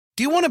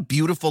Do you want a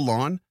beautiful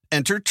lawn?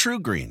 Enter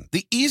TruGreen,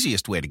 the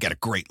easiest way to get a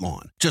great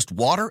lawn. Just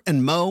water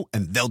and mow,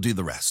 and they'll do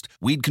the rest.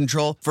 Weed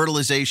control,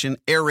 fertilization,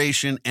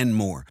 aeration, and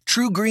more.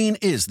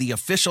 TruGreen is the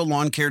official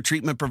lawn care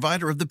treatment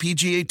provider of the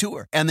PGA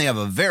Tour, and they have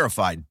a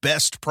verified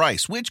best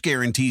price, which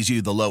guarantees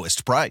you the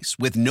lowest price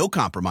with no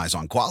compromise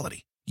on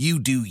quality. You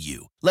do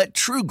you. Let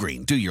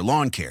TruGreen do your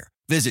lawn care.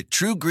 Visit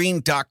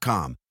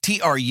TruGreen.com,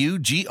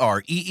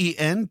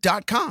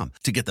 TruGreen.com,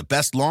 to get the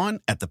best lawn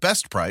at the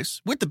best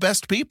price with the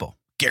best people.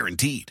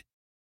 Guaranteed.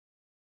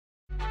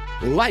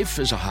 Life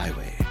is a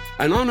highway,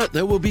 and on it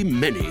there will be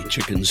many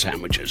chicken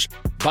sandwiches.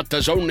 But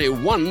there's only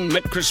one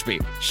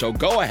McCrispy. So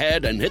go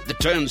ahead and hit the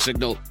turn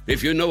signal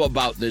if you know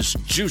about this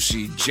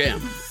juicy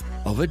gem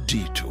of a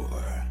detour.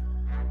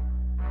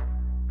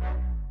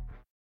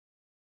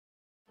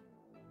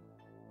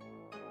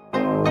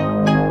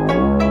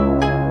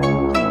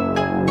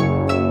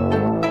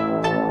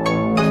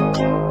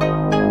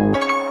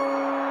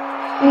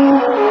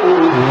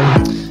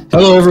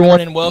 Hello,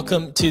 everyone, and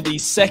welcome to the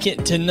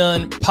Second to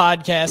None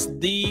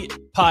podcast, the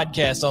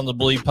podcast on the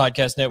Believe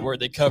Podcast Network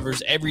that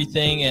covers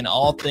everything and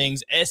all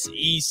things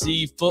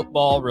SEC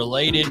football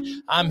related.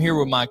 I'm here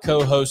with my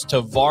co-host,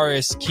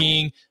 Tavares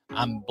King.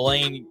 I'm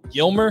Blaine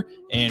Gilmer,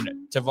 and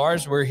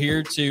Tavares, we're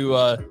here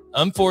to,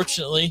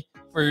 unfortunately,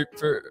 for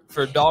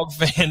dog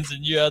fans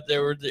and you out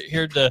there, we're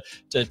here to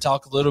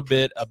talk a little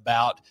bit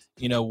about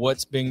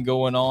what's been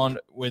going on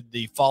with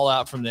the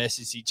fallout from the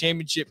SEC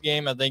championship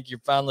game. I think you're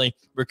finally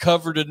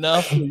recovered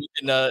enough. You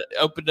can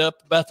open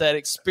up about that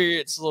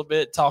experience a little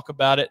bit, talk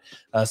about it.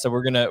 So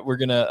we're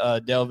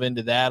gonna delve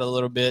into that a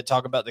little bit,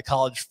 talk about the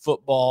college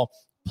football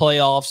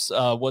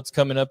playoffs, what's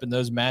coming up in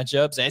those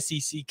matchups,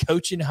 SEC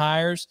coaching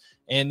hires,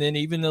 and then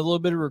even a little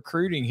bit of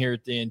recruiting here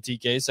at the end,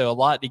 TK. So a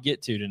lot to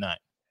get to tonight.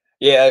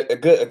 Yeah, a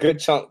good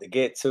chunk to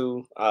get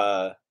to.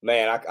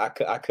 Man, I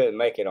couldn't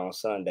make it on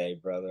Sunday,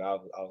 brother. I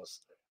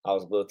was a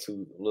little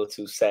too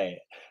sad.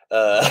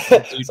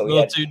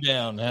 Too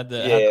down. I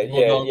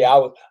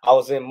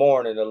was in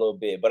mourning a little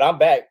bit, but I'm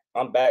back.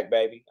 I'm back,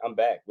 baby. I'm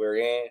back. We're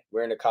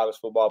in the college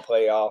football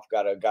playoff.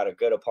 Got a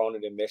good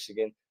opponent in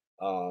Michigan.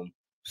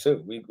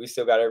 We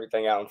still got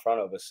everything out in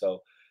front of us.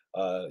 So,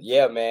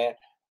 yeah, man.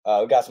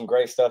 We got some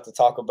great stuff to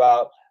talk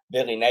about.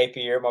 Billy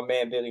Napier, my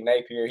man Billy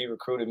Napier, he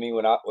recruited me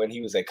when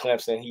he was at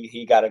Clemson.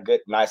 He got a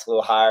nice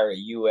little hire at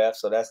UF,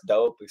 so that's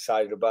dope.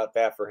 Excited about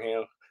that for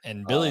him.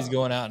 And Billy's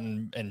going out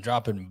and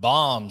dropping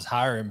bombs,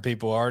 hiring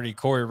people already.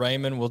 Corey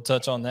Raymond, we'll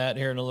touch on that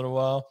here in a little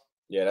while.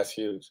 Yeah, that's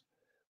huge.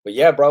 But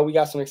yeah, bro, we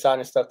got some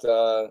exciting stuff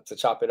to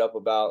chop it up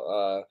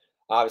about.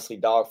 Obviously,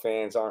 dog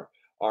fans aren't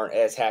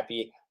as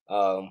happy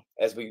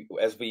as we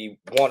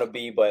want to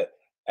be, but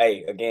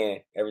hey, again,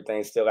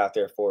 everything's still out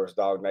there for us,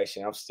 Dog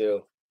Nation. I'm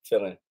still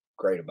feeling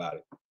great about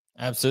it.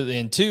 Absolutely.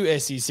 And two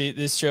SEC,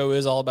 this show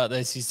is all about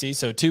the SEC.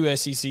 So two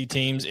SEC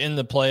teams in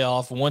the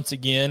playoff once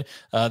again.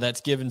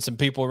 That's given some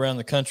people around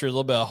the country a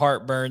little bit of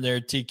heartburn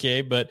there,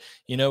 TK. But,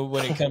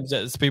 when it comes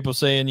to people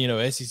saying,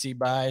 SEC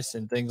bias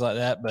and things like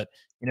that. But,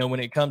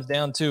 when it comes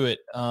down to it,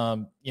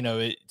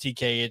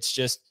 TK, it's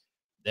just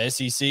the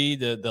SEC,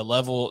 the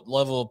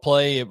level of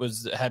play.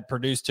 Had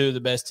produced two of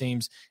the best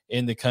teams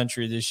in the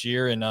country this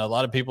year. And a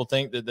lot of people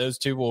think that those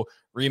two will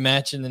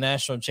rematch in the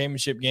national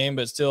championship game,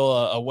 but still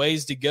a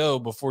ways to go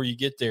before you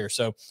get there.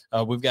 So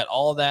we've got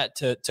all that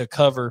to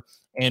cover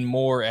and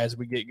more as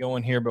we get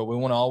going here. But we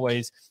want to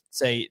always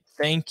say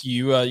thank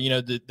you.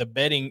 The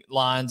betting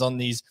lines on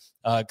these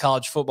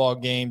college football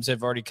games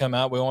have already come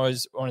out. We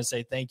always want to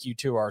say thank you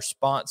to our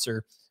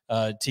sponsor,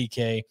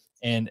 TK,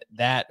 and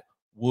that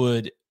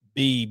would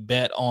be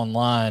Bet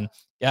Online.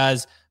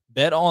 Guys,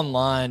 Bet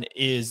Online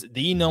is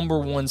the number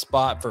one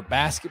spot for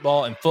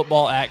basketball and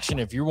football action.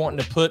 If you're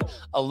wanting to put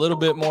a little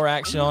bit more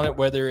action on it,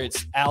 whether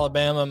it's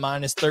Alabama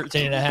minus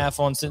 13.5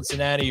 on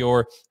Cincinnati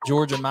or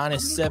Georgia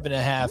minus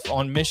 7.5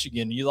 on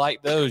Michigan, you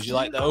like those, you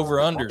like the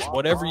over-unders,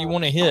 whatever you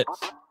want to hit,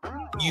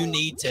 you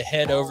need to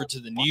head over to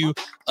the new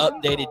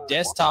updated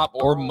desktop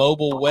or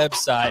mobile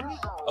website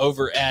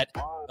over at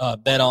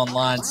Bet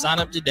Online. Sign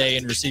up today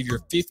and receive your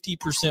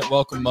 50%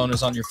 welcome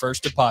bonus on your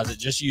first deposit.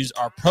 Just use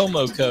our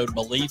promo code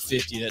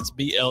BELIEVE50, that's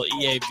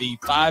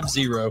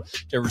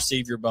BLEAV50, to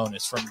receive your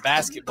bonus. From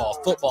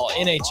basketball, football,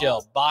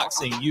 NHL,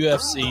 boxing,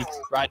 UFC,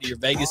 right to your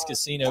Vegas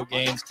casino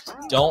games.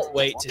 Don't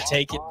wait to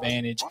take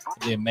advantage of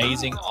the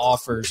amazing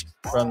offers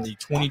from the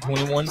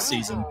 2021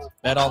 season.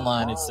 Bet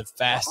Online is the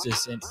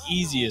fastest and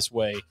easiest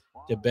way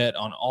to bet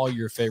on all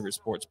your favorite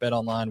sports. Bet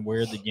Online,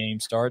 where the game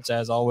starts.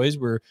 As always,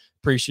 we're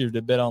appreciative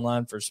to Bet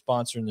Online for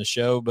sponsoring the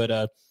show. But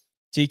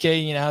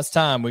TK, it's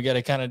time. We got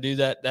to kind of do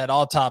that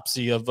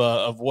autopsy of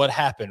what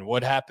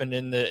happened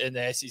in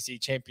the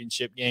SEC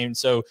championship game.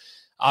 So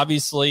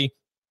obviously,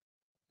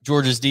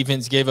 Georgia's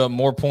defense gave up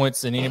more points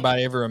than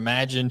anybody ever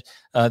imagined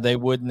they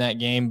would in that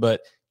game.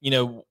 But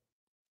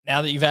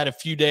now that you've had a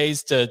few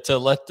days to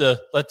let the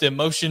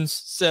emotions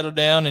settle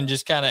down and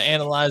just kind of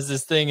analyze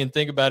this thing and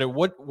think about it,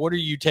 what are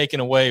you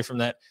taking away from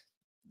that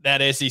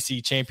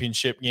SEC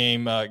championship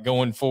game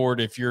going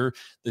forward if you're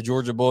the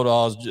Georgia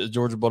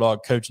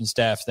Bulldog coaching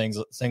staff, things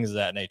of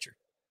that nature?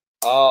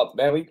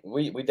 Man,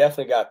 we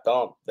definitely got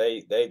thumped.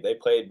 They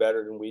played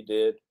better than we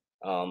did.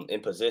 In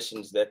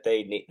positions that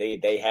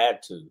they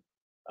had to.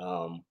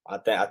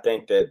 I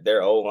think that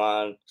their O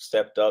line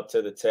stepped up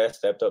to the test,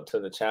 stepped up to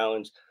the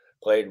challenge,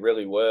 played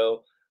really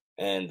well,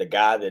 and the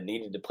guy that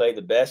needed to play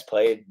the best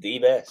played the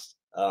best.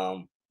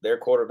 Their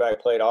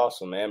quarterback played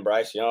awesome, man.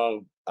 Bryce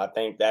Young, I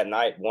think that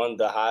night won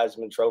the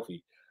Heisman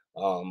Trophy.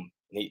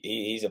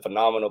 He's a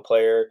phenomenal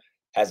player,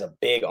 has a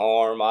big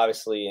arm,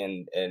 obviously,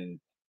 and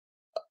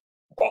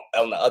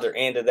on the other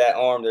end of that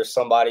arm, there's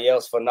somebody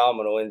else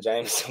phenomenal in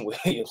Jameson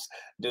Williams.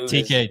 Dude,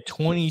 TK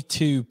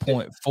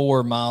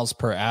 22.4 miles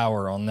per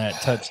hour on that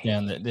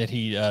touchdown that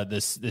he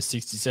this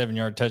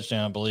 67-yard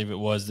touchdown, I believe it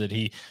was, that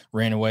he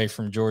ran away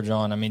from Georgia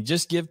on. I mean,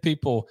 just give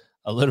people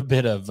a little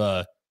bit of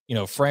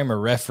frame of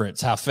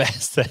reference how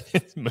fast that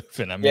is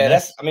moving. I mean,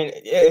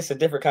 it's a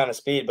different kind of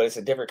speed, but it's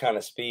a different kind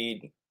of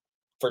speed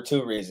for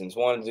two reasons.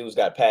 One, dude's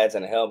got pads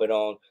and a helmet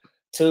on.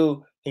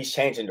 Two, he's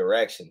changing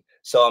direction.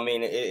 So I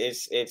mean,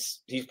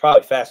 he's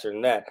probably faster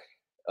than that.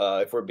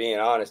 If we're being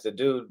honest, the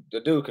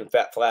dude can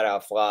flat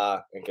out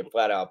fly and can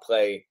flat out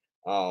play.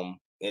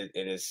 It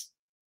is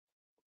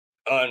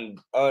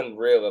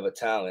unreal of a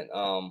talent.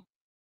 And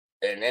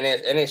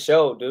it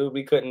showed, dude.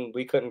 We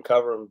couldn't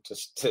cover him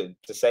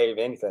to save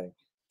anything.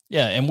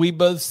 Yeah, and we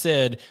both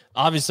said,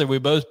 obviously, we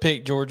both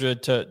picked Georgia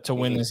to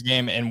win this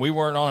game, and we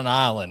weren't on an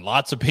island.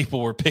 Lots of people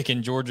were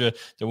picking Georgia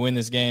to win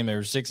this game. They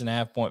were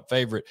 6.5-point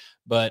favorite,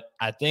 but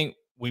I think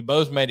we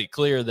both made it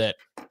clear that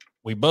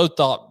we both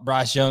thought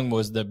Bryce Young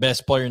was the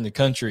best player in the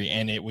country,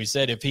 and we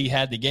said if he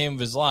had the game of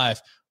his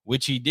life,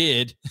 which he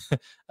did,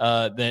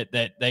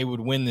 that they would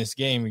win this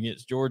game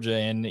against Georgia.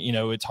 And,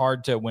 it's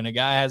hard to – when a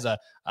guy has a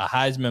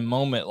Heisman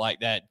moment like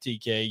that,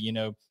 TK,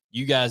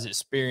 you guys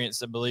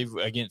experienced, I believe,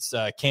 against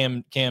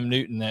Cam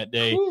Newton that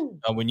day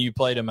when you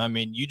played him. I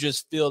mean, you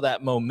just feel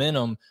that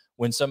momentum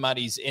when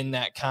somebody's in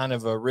that kind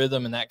of a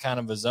rhythm and that kind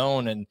of a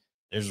zone, and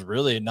there's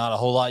really not a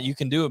whole lot you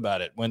can do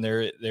about it when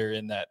they're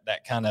in that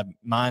kind of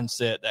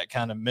mindset, that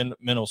kind of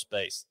mental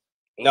space.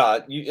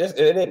 No, it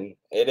didn't,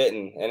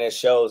 and it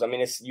shows. I mean,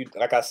 it's you.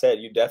 Like I said,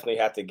 you definitely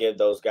have to give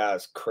those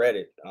guys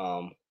credit.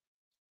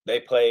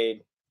 They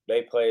played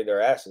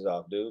their asses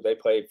off, dude. They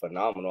played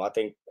phenomenal. I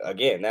think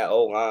again that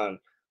O-line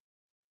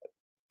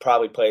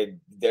probably played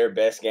their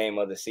best game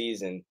of the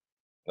season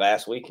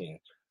last weekend.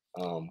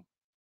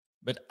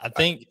 But I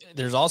think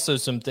there's also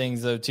some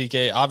things, though,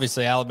 TK.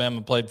 Obviously,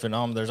 Alabama played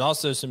phenomenal. There's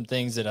also some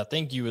things that I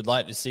think you would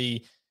like to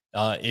see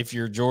if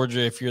you're Georgia,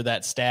 if you're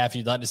that staff,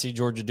 you'd like to see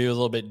Georgia do a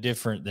little bit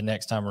different the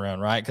next time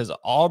around, right? Because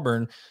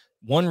Auburn,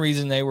 one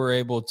reason they were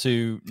able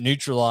to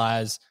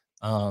neutralize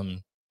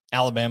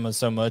Alabama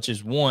so much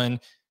is, one,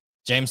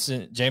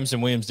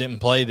 Jameson Williams didn't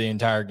play the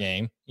entire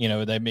game.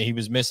 He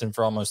was missing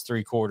for almost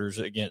 3 quarters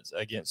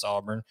against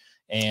Auburn,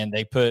 and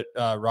they put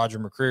Roger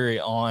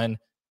McCreary on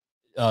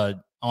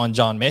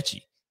John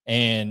Mechie,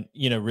 and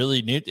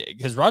really knew,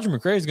 because Roger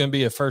McCreary is going to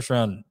be a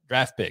first-round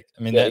draft pick.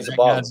 I mean, that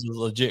guy's a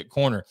legit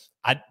corner.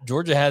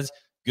 Georgia has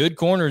good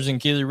corners in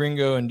Keely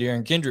Ringo and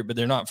Darren Kendrick, but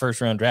they're not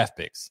first-round draft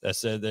picks.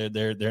 That's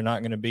they're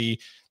not going to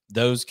be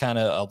those kind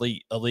of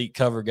elite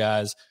cover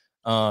guys.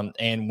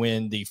 And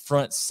when the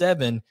front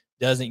seven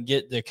doesn't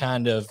get the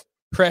kind of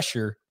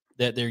pressure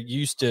that they're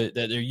used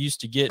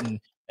to getting,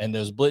 and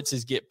those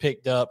blitzes get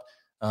picked up.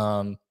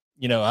 I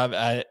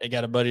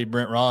got a buddy,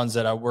 Brent Rons,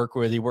 that I work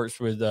with. He works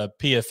with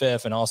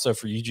PFF and also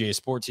for UGA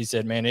Sports. He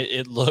said, man,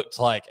 it looked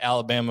like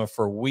Alabama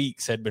for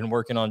weeks had been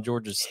working on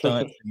Georgia's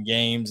stunts and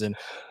games and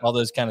all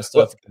those kind of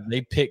stuff.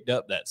 They picked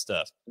up that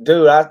stuff.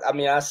 Dude,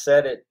 I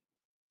said it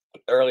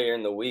earlier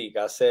in the week.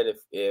 I said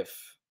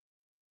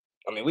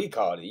we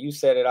called it. You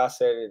said it. I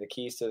said it. The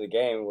keys to the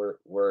game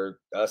were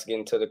us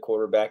getting to the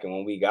quarterback, and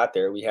when we got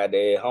there, we had to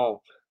hit home.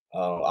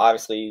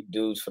 Obviously,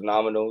 dude's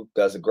phenomenal.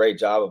 Does a great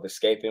job of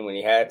escaping when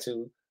he had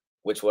to,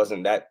 which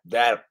wasn't that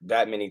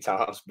many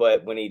times.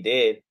 But when he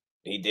did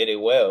it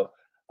well.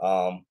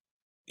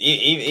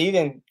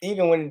 Even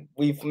when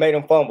we made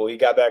him fumble, he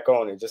got back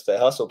on it. Just a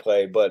hustle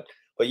play. But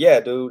yeah,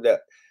 dude,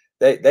 that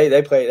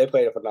they played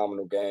a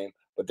phenomenal game.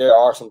 But there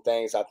are some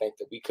things I think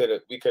that we could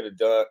have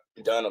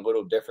done a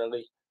little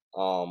differently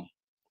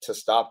to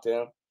stop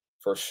them,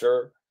 for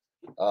sure.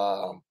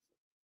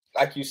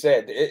 Like you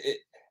said,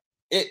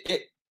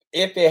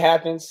 if it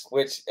happens,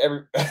 which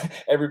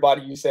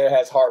everybody you said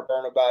has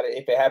heartburn about it,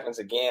 if it happens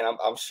again,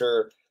 I'm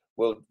sure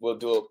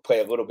we'll play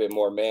a little bit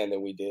more man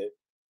than we did.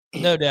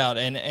 No doubt.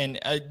 And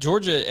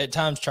Georgia at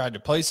times tried to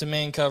play some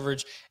man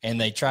coverage, and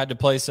they tried to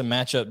play some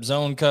matchup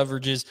zone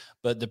coverages.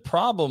 But the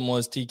problem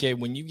was, TK,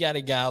 when you got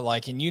a guy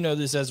like, and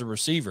this as a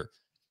receiver,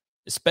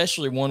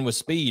 especially one with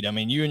speed. I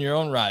mean, you in your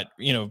own right,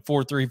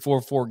 4.3,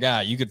 4.4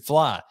 guy, you could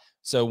fly.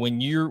 So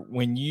when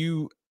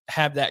you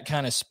have that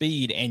kind of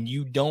speed and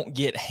you don't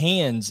get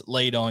hands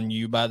laid on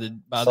you by the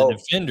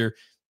defender,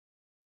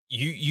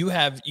 you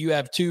have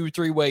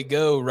 2-3-way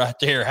go right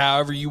there,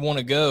 however you want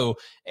to go,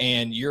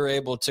 and you're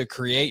able to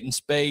create in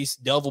space.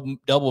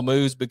 Double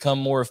moves become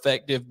more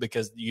effective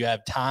because you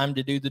have time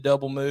to do the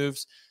double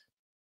moves.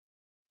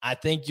 I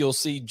think you'll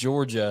see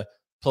Georgia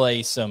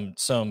play some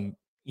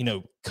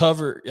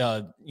cover,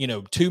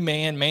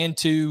 2-man,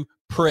 man-2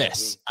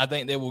 press. I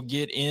think they will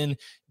get in,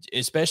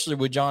 especially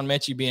with John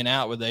Mechie being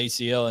out with the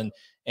ACL.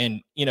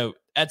 And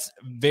that's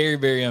very,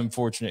 very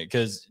unfortunate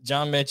because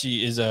John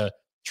Mechie is a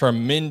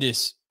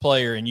tremendous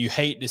player, and you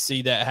hate to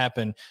see that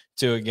happen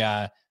to a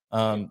guy.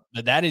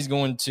 But that is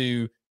going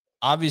to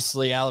 –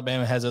 obviously,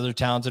 Alabama has other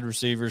talented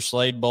receivers,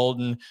 Slade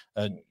Bolden,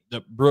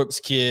 the Brooks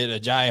kid,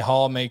 Agiye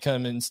Hall may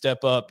come and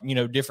step up,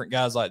 different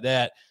guys like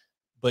that.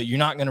 But you're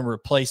not going to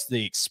replace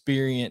the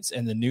experience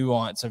and the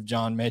nuance of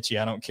John Mechie.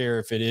 I don't care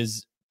if it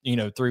is,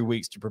 3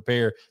 weeks to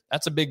prepare.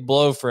 That's a big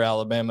blow for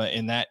Alabama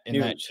in that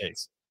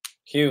case.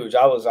 Huge.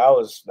 I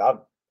was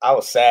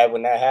sad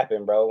when that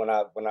happened, bro. When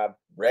I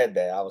read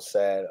that, I was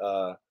sad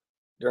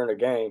during the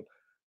game.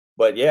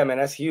 But yeah, man,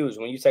 that's huge.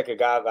 When you take a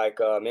guy like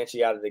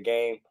Mechie out of the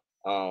game,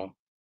 a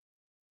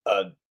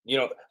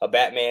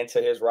Batman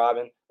to his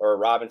Robin or a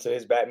Robin to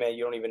his Batman,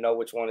 you don't even know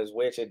which one is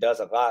which. It does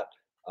a lot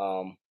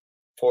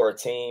for a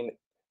team,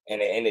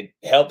 and it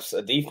helps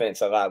a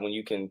defense a lot when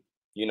you can,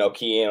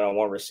 key in on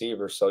one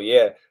receiver. So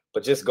yeah,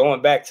 but just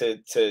going back to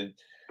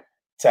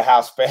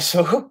how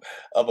special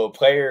of a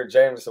player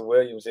Jameson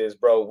Williams is,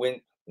 bro.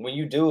 When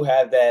you do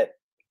have that,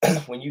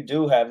 when you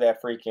do have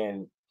that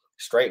freaking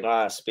straight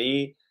line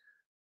speed,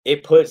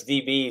 it puts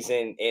DBs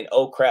in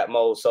oh crap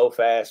mode so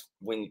fast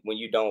when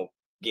you don't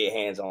get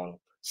hands on them.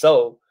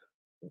 So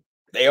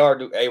they are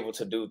able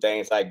to do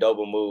things like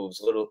double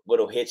moves,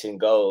 little hitch and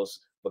goes.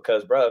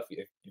 Because, bro,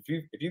 if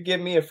you give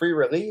me a free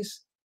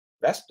release,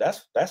 that's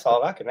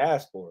all I can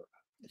ask for.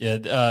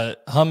 Yeah,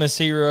 Hummus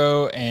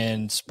Hero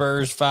and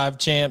Spurs 5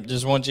 champ.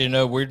 Just want you to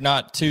know we're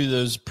not to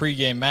those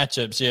pregame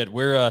matchups yet.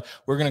 We're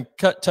going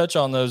to touch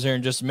on those here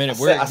in just a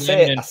minute. I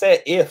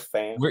said if,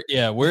 fam.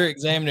 We're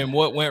examining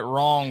what went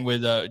wrong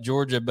with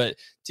Georgia. But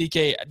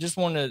TK, I just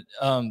want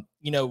to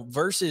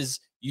versus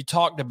you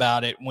talked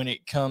about it when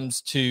it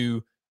comes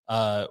to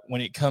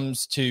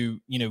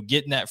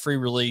getting that free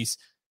release.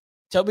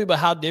 Tell people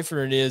how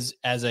different it is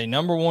as a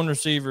number one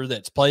receiver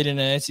that's played in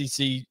an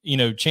SEC,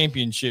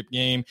 championship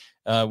game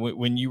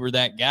when you were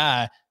that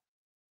guy.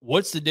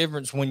 What's the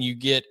difference when you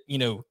get,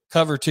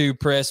 cover 2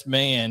 press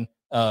man,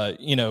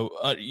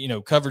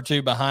 cover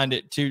 2 behind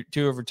it, two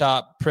over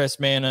top, press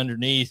man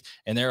underneath,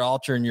 and they're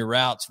altering your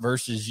routes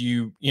versus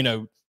you,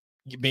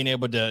 being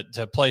able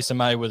to play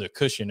somebody with a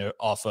cushion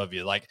off of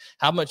you? Like,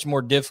 how much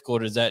more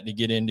difficult is that to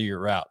get into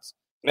your routes?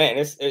 Man,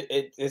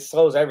 it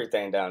slows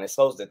everything down. It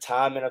slows the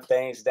timing of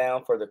things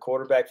down for the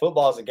quarterback.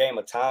 Football is a game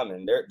of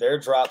timing. Their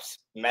drops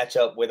match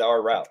up with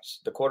our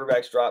routes. The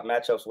quarterback's drop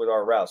matchups with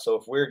our routes. So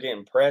if we're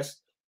getting pressed,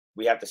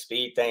 we have to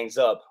speed things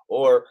up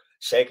or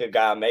shake a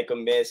guy, make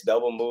him miss,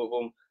 double move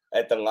him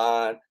at the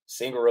line,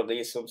 single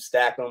release him,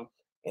 stack him,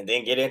 and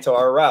then get into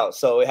our route.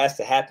 So it has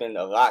to happen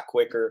a lot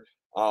quicker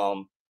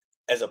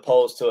as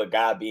opposed to a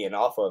guy being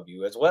off of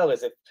you, as well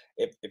as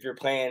if you're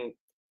playing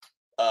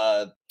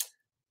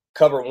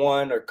cover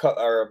 1 or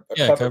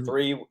cover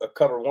 3,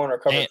 cover 1 or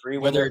cover 3,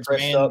 whether it's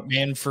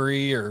man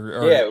free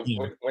or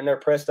when they're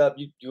pressed up,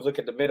 you look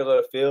at the middle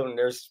of the field and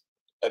there's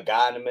a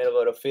guy in the middle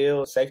of the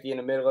field, safety in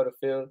the middle of the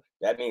field.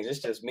 That means it's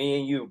just me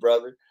and you,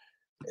 brother.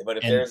 But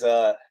if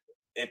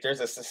there's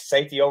a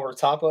safety over the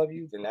top of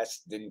you, then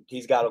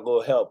he's got a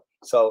little help.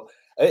 So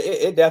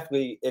it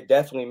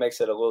definitely makes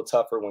it a little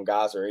tougher when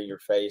guys are in your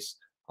face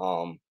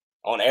on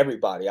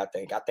everybody. I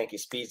think it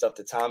speeds up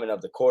the timing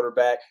of the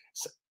quarterback.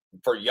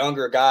 For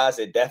younger guys,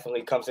 it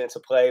definitely comes into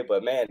play,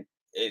 but man,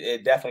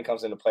 it definitely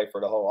comes into play for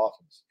the whole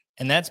offense.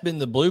 And that's been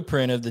the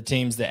blueprint of the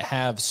teams that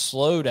have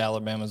slowed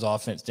Alabama's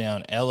offense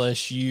down.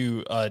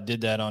 LSU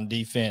did that on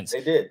defense.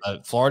 They did.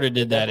 Florida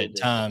did that at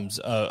times.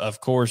 Of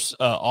course,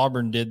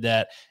 Auburn did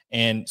that.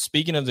 And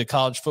speaking of the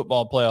college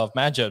football playoff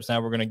matchups,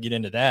 now we're going to get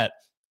into that.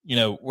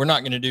 We're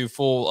not going to do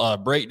full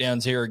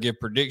breakdowns here or give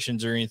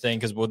predictions or anything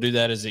because we'll do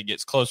that as it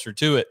gets closer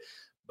to it.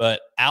 But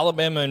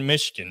Alabama and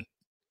Michigan,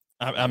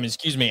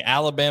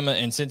 Alabama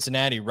and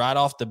Cincinnati right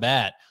off the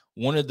bat.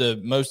 One of the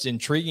most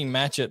intriguing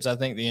matchups, I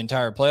think, the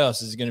entire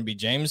playoffs is going to be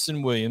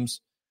Jameson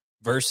Williams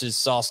versus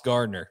Sauce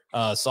Gardner.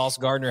 Sauce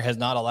Gardner has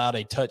not allowed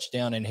a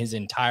touchdown in his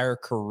entire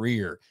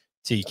career,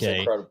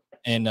 TK.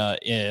 And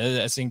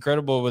that's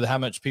incredible with how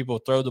much people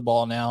throw the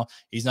ball now.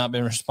 He's not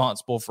been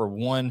responsible for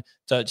one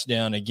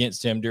touchdown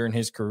against him during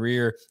his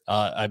career.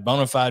 A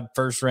bona fide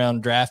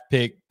first-round draft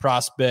pick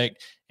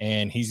prospect,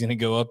 and he's going to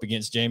go up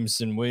against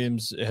Jameson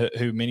Williams,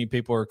 who many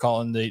people are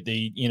calling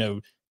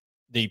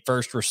the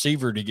first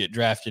receiver to get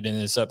drafted in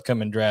this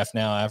upcoming draft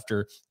now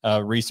after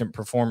recent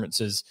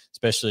performances,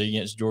 especially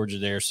against Georgia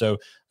there. So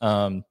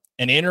an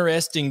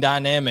interesting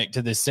dynamic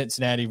to the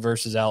Cincinnati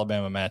versus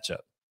Alabama matchup.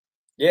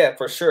 Yeah,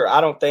 for sure.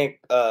 I don't think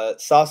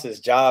Sauce's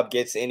job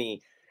gets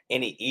any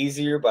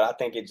easier, but I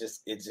think it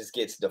just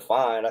gets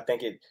defined. I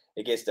think it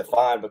gets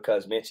defined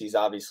because Minchie's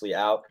obviously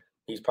out.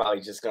 He's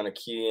probably just going to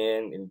key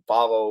in and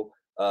follow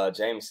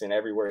Jameson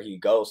everywhere he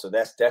goes. So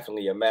that's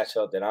definitely a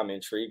matchup that I'm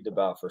intrigued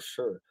about for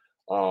sure.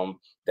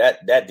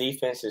 That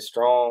defense is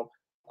strong,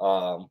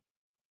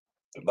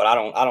 but I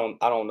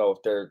don't know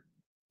if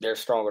they're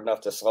strong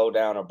enough to slow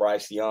down a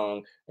Bryce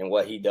Young and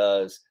what he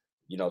does,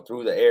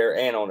 through the air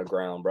and on the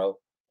ground, bro.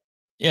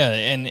 Yeah,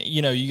 and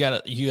you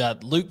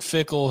got Luke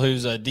Fickell,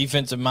 who's a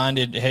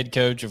defensive-minded head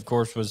coach. Of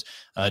course, was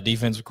a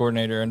defensive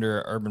coordinator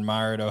under Urban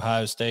Meyer at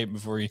Ohio State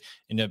before he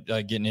ended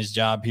up getting his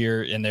job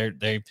here. And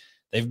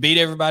they've beat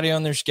everybody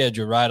on their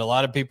schedule, right? A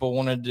lot of people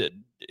wanted to,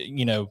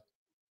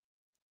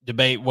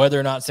 debate whether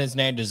or not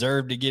Cincinnati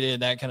deserved to get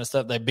in, that kind of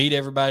stuff. They beat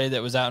everybody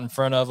that was out in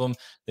front of them.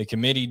 The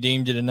committee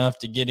deemed it enough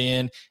to get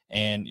in,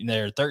 and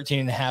they're a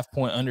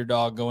 13.5-point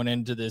underdog going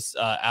into this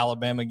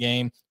Alabama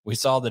game. We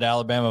saw that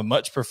Alabama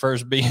much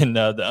prefers being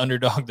the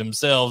underdog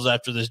themselves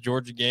after this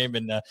Georgia game,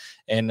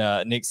 and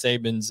Nick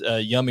Saban's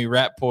yummy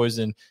rat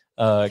poison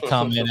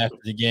comment after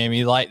the game.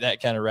 He liked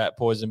that kind of rat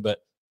poison, but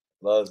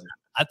loves it.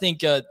 I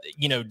think,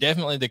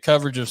 definitely the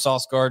coverage of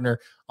Sauce Gardner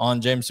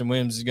on Jameson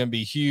Williams is going to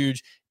be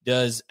huge.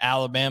 Does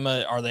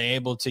Alabama, are they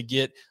able to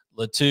get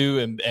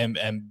Latu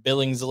and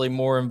Billingsley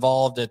more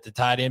involved at the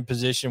tight end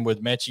position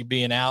with Mechie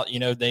being out?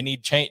 They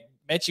need change.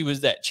 Mechie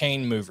was that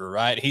chain mover,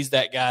 right? He's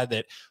that guy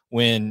that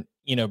when,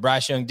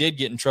 Bryce Young did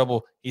get in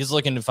trouble, he's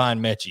looking to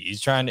find Mechie.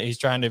 He's trying to, he's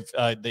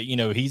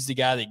the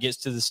guy that gets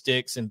to the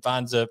sticks and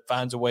finds a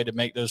way to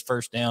make those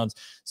first downs.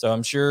 So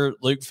I'm sure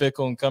Luke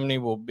Fickell and company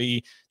will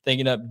be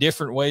thinking up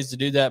different ways to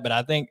do that. But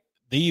I think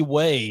the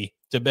way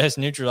to best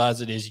neutralize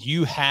it is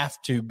you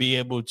have to be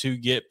able to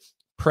get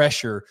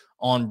pressure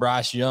on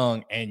Bryce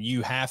Young, and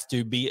you have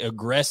to be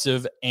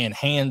aggressive and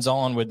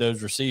hands-on with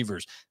those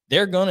receivers.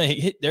 They're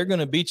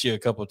gonna beat you a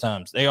couple of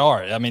times. They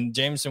are. I mean,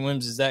 Jameson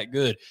Williams is that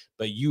good,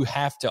 but you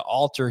have to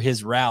alter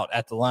his route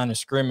at the line of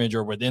scrimmage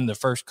or within the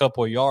first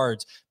couple of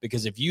yards,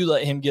 because if you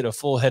let him get a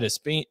full head of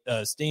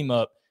steam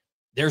up,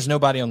 there's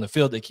nobody on the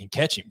field that can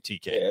catch him,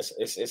 TK. Yeah,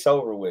 it's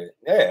over with.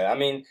 Yeah, I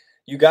mean,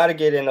 you got to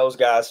get in those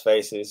guys'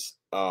 faces.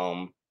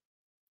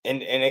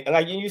 And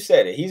like you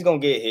said it, he's gonna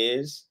get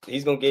his.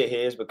 He's gonna get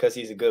his because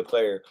he's a good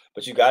player.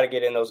 But you got to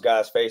get in those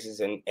guys' faces,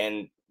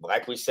 and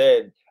like we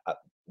said,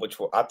 which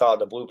I thought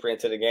the blueprint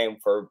to the game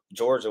for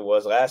Georgia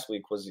was last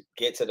week was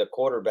get to the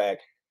quarterback,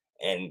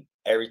 and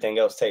everything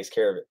else takes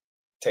care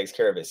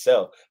of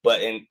itself.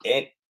 But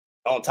and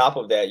on top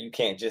of that, you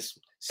can't just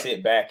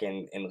sit back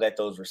and let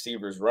those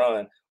receivers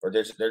run, or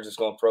they're just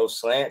gonna throw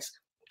slants,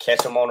 catch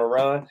them on a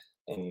run,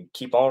 and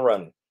keep on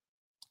running.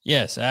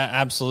 Yes,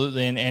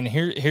 absolutely. And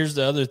here's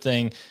the other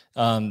thing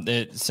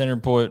that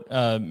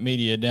Centerport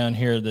Media down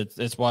here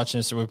that's watching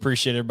us. So we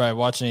appreciate everybody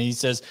watching it. He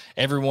says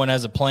everyone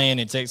has a plan.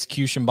 It's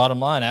execution.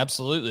 Bottom line,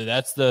 absolutely.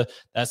 That's the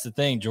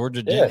thing.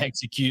 Georgia didn't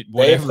execute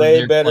whatever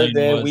they played better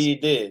than we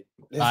did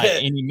by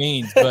any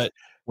means. But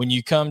when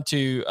you come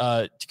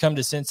to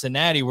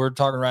Cincinnati, we're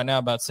talking right now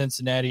about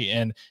Cincinnati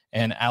and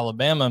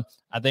Alabama.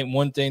 I think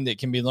one thing that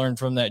can be learned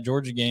from that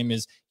Georgia game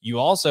is you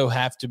also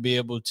have to be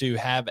able to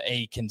have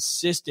a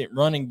consistent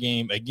running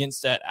game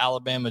against that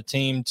Alabama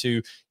team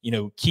to,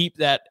 keep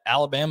that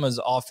Alabama's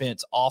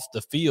offense off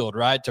the field,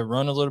 right? To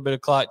run a little bit of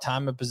clock,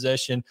 time of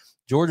possession.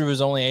 Georgia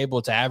was only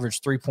able to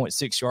average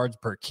 3.6 yards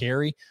per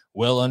carry,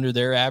 well under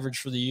their average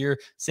for the year.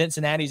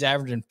 Cincinnati's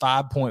averaging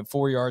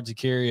 5.4 yards a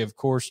carry. Of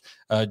course,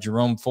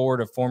 Jerome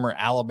Ford, a former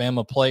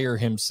Alabama player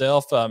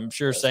himself. I'm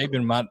sure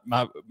Saban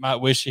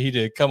might wish he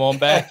to come on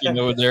back.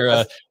 With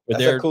their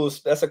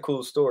that's a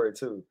cool story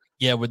too.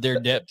 Yeah, with their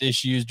depth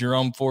issues,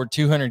 Jerome Ford,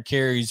 200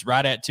 carries,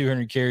 right at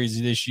 200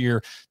 carries this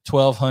year,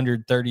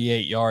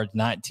 1,238 yards,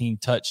 19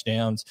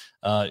 touchdowns,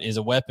 is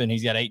a weapon.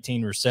 He's got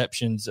 18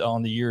 receptions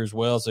on the year as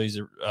well, so he's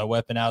a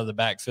weapon out of the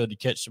backfield to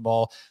catch the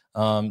ball.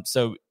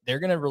 So they're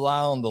going to rely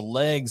on the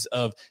legs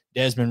of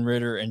Desmond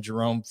Ridder and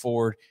Jerome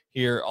Ford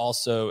here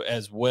also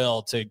as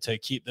well to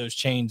keep those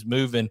chains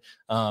moving.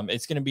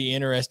 It's going to be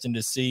interesting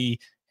to see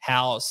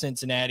how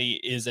Cincinnati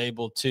is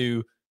able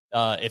to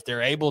if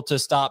they're able to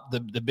stop the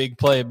big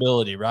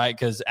playability, right?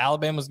 Because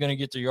Alabama's going to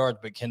get their yards,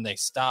 but can they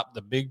stop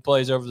the big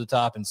plays over the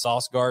top and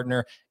Sauce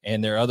Gardner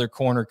and their other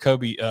corner,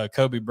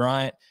 Kobe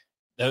Bryant?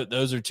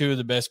 Those are two of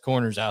the best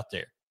corners out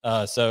there.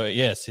 So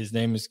yes, his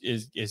name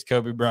is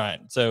Kobe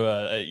Bryant.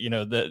 So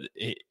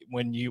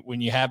when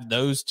you have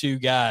those two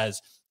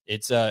guys,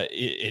 it's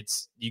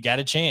you got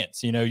a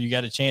chance. You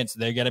got a chance.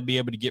 They got to be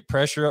able to get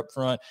pressure up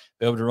front,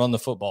 be able to run the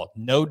football.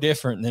 No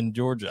different than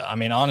Georgia. I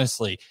mean,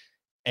 honestly,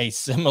 a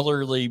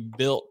similarly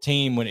built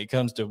team when it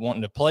comes to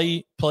wanting to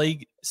play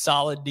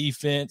solid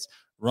defense,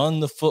 run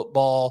the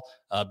football,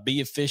 be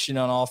efficient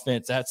on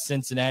offense. That's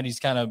Cincinnati's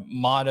kind of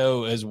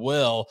motto as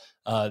well.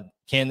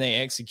 Can they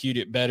execute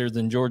it better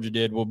than Georgia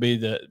did will be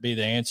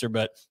the answer.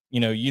 But,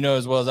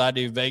 as well as I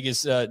do,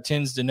 Vegas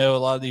tends to know a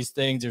lot of these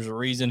things. There's a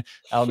reason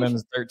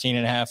Alabama's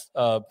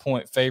 13.5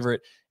 point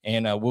favorite,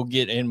 and we'll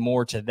get in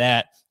more to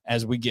that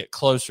as we get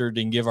closer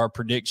to give our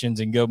predictions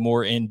and go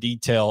more in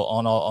detail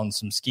on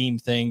some scheme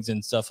things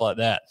and stuff like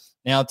that.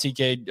 Now,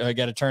 TK,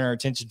 got to turn our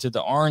attention to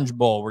the Orange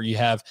Bowl, where you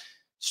have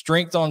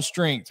strength on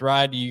strength,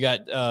 right? You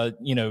got,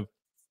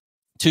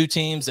 two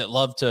teams that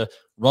love to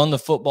run the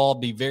football,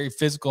 be very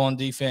physical on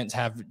defense,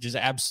 have just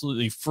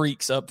absolutely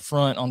freaks up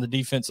front on the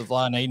defensive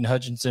line. Aiden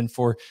Hutchinson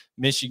for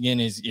Michigan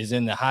is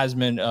in the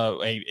Heisman,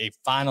 a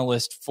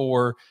finalist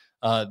for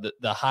the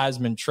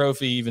Heisman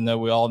Trophy, even though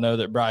we all know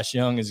that Bryce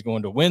Young is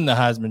going to win the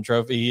Heisman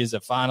Trophy. He is a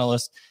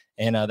finalist.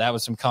 And that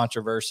was some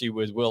controversy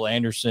with Will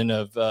Anderson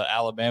of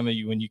Alabama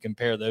when you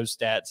compare those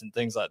stats and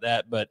things like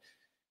that. But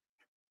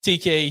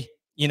TK,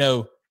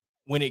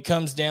 when it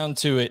comes down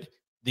to it,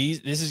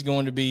 this is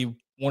going to be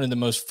one of the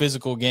most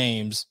physical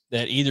games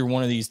that either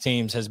one of these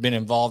teams has been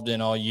involved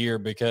in all year,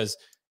 because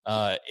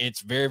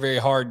it's very, very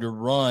hard to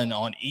run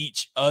on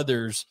each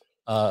other's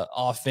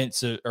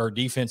offensive or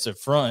defensive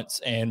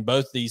fronts. And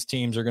both these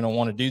teams are going to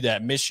want to do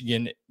that.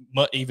 Michigan,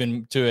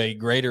 even to a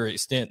greater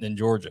extent than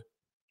Georgia.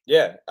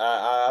 Yeah,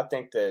 I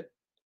think that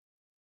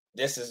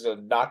this is a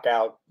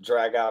knockout,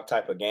 drag-out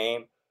type of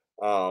game.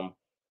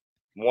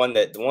 One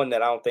that I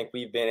don't think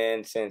we've been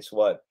in since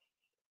what,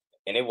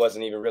 and it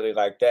wasn't even really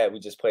like that. We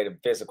just played a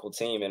physical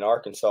team in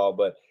Arkansas.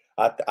 But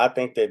I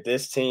think that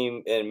this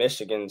team in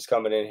Michigan is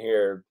coming in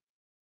here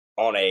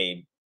on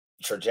a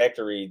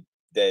trajectory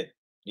that,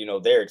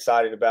 they're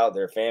excited about,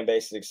 their fan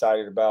base is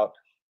excited about,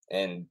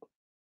 and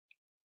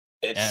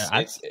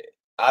I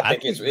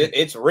think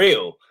it's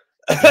real.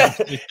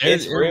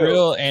 It's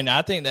real, and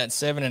I think that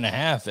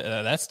 7.5.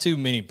 That's too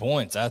many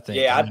points. I think.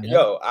 Yeah,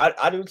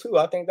 I do too.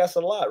 I think that's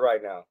a lot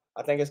right now.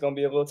 I think it's going to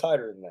be a little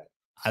tighter than that.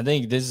 I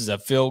think this is a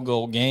field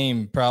goal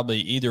game, probably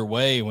either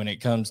way when it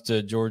comes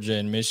to Georgia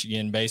and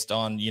Michigan, based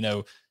on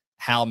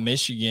how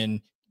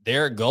Michigan,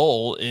 their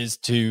goal is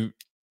to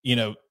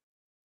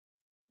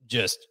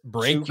just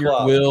break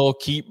your will,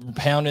 keep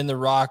pounding the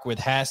rock with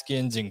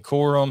Haskins and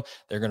Corum.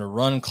 They're going to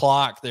run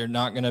clock. They're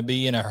not going to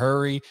be in a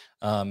hurry.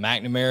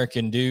 McNamara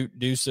can do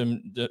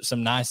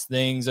some nice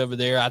things over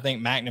there. I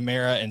think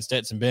McNamara and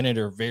Stetson Bennett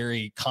are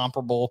very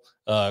comparable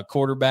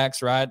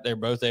quarterbacks, right? They're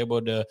both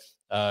able to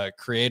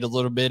create a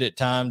little bit at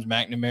times.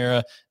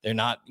 McNamara, they're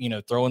not,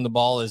 throwing the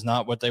ball is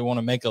not what they want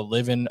to make a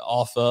living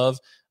off of.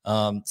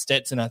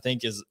 Stetson, I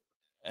think,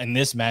 in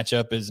this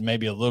matchup is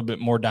maybe a little bit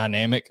more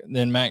dynamic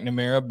than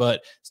McNamara,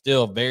 but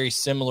still very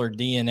similar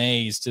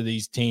DNAs to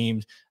these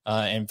teams.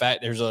 In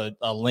fact, there's a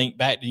link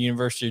back to the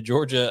University of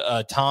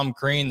Georgia. Tom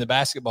Crean, the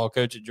basketball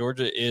coach at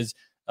Georgia, is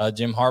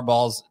Jim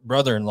Harbaugh's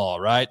brother-in-law,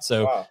 right?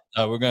 So wow.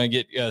 We're going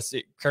to get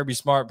Kirby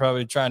Smart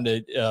probably trying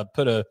to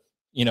put a,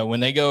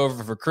 when they go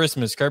over for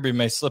Christmas, Kirby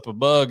may slip a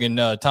bug in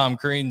Tom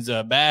Crean's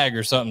bag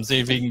or something,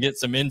 see if he can get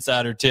some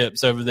insider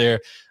tips over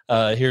there.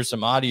 Hear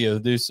some audio,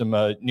 do some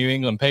New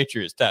England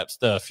Patriots type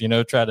stuff,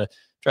 try to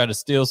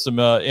steal some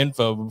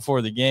info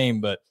before the game.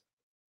 But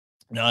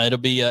no, it'll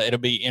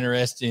be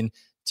interesting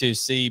to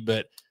see.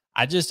 But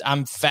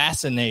I'm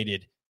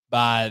fascinated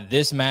by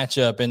this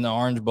matchup in the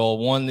Orange Bowl.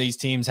 One, these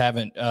teams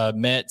haven't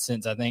met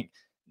since I think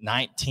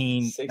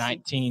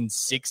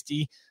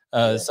 1960.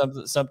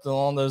 Something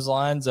along those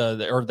lines,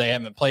 or they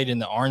haven't played in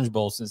the Orange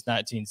Bowl since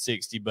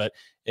 1960. But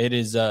it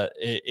is a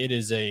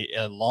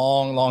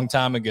long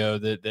time ago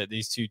that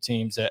these two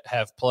teams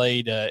have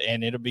played,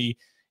 and it'll be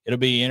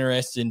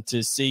interesting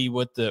to see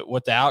what the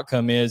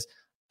outcome is.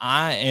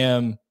 I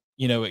am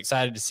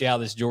excited to see how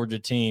this Georgia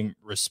team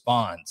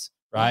responds.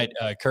 Right,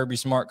 Kirby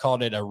Smart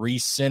called it a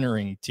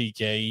recentering.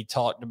 TK, he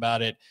talked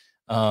about it.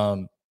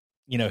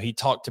 He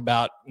talked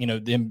about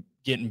them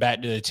getting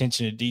back to the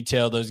attention to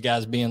detail, those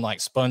guys being like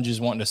sponges,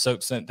 wanting to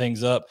soak some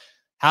things up.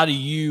 How do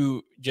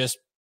you, just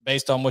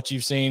based on what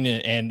you've seen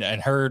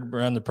and heard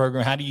around the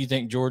program, how do you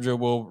think Georgia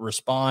will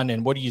respond?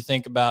 And what do you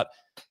think about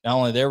not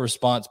only their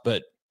response,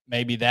 but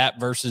maybe that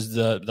versus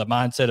the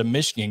mindset of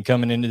Michigan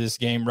coming into this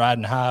game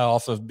riding high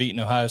off of beating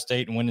Ohio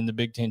State and winning the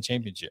Big Ten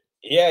championship?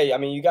 Yeah, I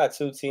mean, you got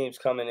two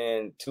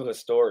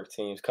historic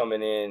teams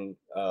coming in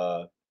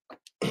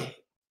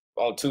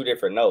on two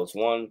different notes.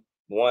 One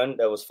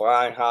that was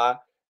flying high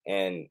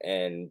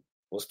and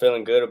was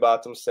feeling good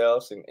about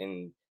themselves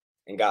and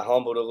got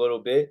humbled a little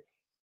bit.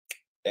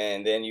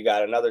 And then you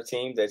got another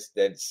team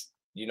that's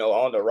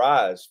on the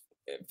rise,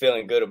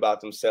 feeling good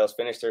about themselves,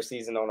 finished their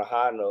season on a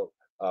high note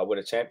with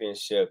a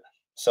championship.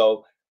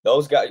 So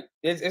those guys,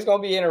 it's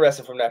going to be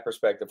interesting from that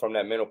perspective, from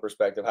that mental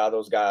perspective, how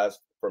those guys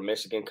from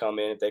Michigan come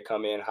in, if they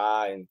come in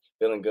high and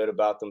feeling good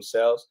about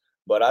themselves.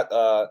 But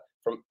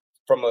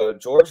from a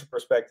Georgia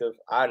perspective,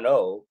 I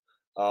know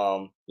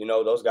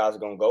those guys are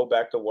going to go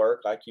back to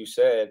work, like you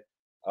said,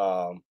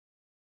 and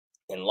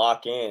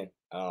lock in.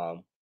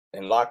 And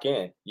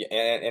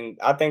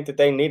I think that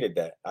they needed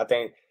that. I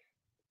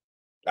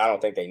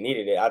don't think they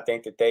needed it. I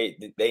think that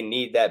they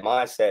need that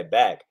mindset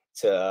back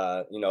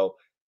to,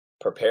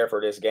 prepare for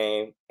this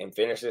game and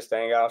finish this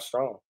thing out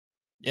strong.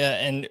 Yeah,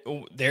 and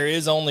there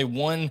is only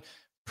one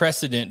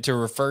precedent to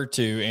refer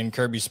to in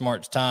Kirby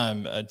Smart's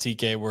time,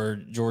 TK, where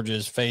Georgia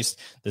has faced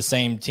the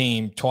same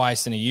team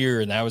twice in a year,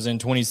 and that was in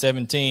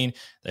 2017.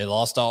 They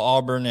lost to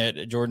Auburn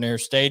at Jordan-Hare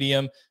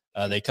Stadium.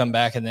 They come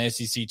back in the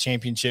SEC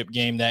championship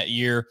game that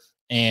year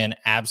and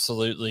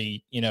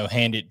absolutely,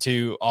 hand it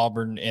to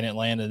Auburn in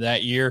Atlanta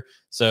that year.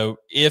 So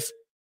if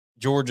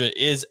Georgia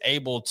is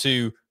able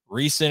to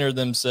recenter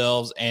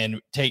themselves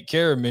and take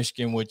care of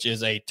Michigan, which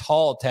is a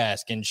tall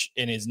task and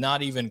is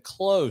not even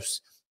close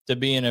to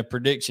being a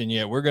prediction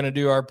yet. We're going to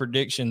do our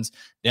predictions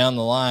down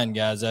the line,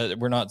 guys.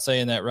 We're not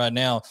saying that right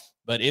now,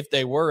 but if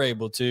they were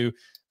able to,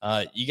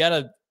 you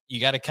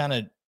gotta kind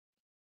of,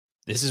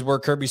 this is where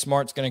Kirby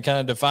Smart's going to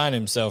kind of define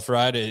himself,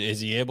 right?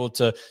 Is he able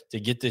to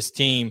get this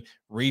team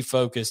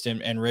refocused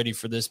and ready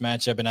for this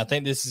matchup? And I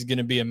think this is going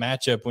to be a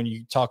matchup when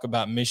you talk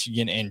about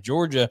Michigan and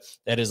Georgia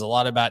that is a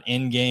lot about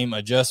in-game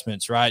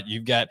adjustments, right?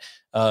 You've got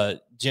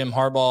Jim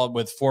Harbaugh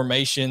with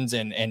formations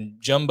and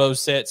jumbo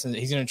sets, and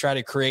he's going to try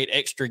to create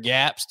extra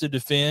gaps to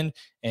defend.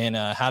 And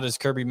how does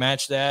Kirby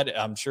match that?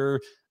 I'm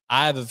sure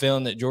I have a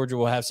feeling that Georgia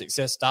will have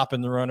success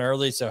stopping the run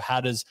early. So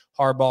how does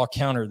Harbaugh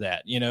counter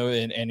that?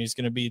 And it's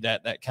going to be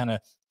that kind of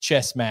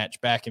chess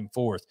match back and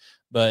forth.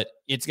 But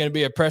it's going to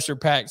be a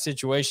pressure-packed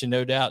situation,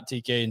 no doubt,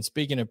 TK. And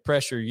speaking of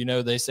pressure,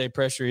 they say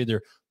pressure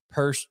either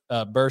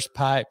burst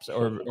pipes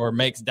or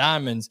makes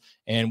diamonds.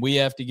 And we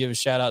have to give a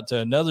shout-out to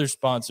another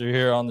sponsor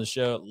here on the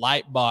show,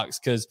 Lightbox,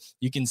 because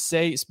you can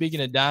say,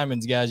 speaking of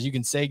diamonds, guys, you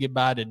can say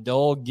goodbye to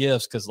dull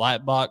gifts because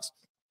Lightbox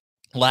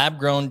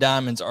lab-grown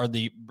diamonds are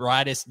the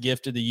brightest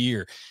gift of the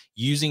year.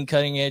 Using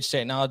cutting-edge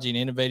technology and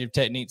innovative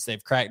techniques,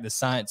 they've cracked the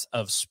science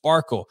of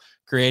sparkle,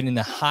 creating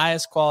the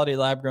highest quality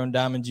lab-grown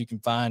diamonds you can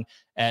find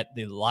at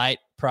the light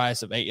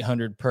price of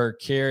 $800 per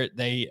carat.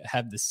 They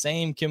have the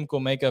same chemical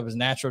makeup as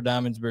natural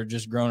diamonds, but are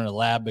just grown in a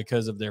lab.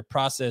 Because of their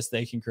process,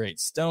 they can create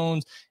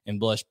stones in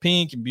blush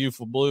pink and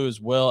beautiful blue,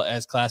 as well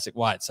as classic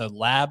white. So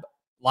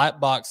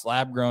Lightbox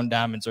lab-grown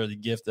diamonds are the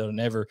gift they'll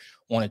never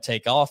want to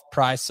take off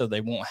price, so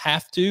they won't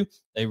have to.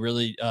 They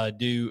really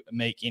do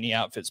make any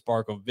outfit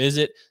sparkle.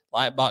 Visit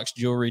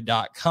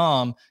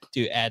lightboxjewelry.com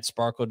to add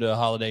sparkle to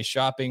holiday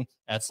shopping.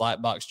 That's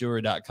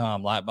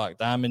lightboxjewelry.com. Lightbox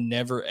Diamond,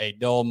 never a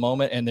dull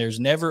moment. And there's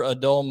never a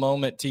dull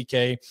moment,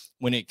 TK,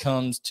 when it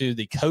comes to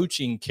the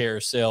coaching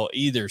carousel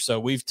either. So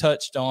we've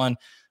touched on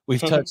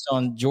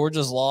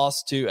Georgia's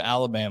loss to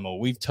Alabama.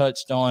 We've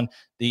touched on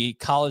the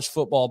college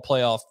football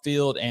playoff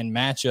field and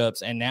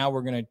matchups. And now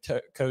we're going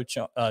to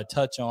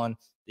touch on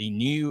the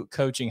new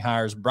coaching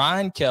hires.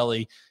 Brian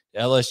Kelly,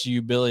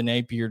 LSU, Billy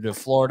Napier to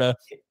Florida.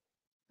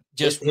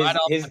 Just right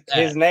off the bat.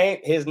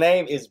 His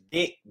name is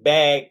Big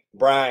Bag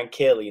Brian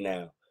Kelly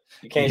now.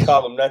 You can't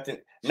call him nothing.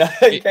 No,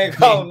 you can't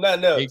call him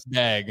nothing else. Big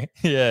Bag.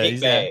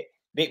 Yeah.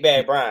 Big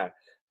Bag Brian.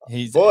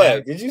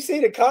 Did you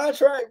see the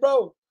contract,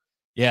 bro?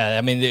 Yeah,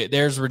 I mean,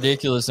 there's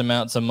ridiculous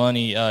amounts of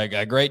money,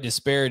 a great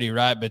disparity,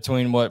 right,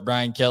 between what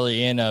Brian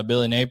Kelly and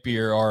Billy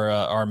Napier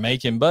are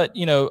making. But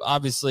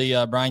obviously,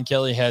 Brian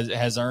Kelly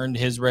has earned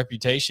his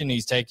reputation.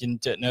 He's taken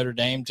to Notre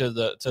Dame to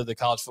the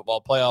college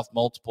football playoff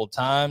multiple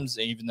times,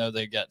 even though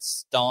they got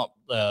stomped,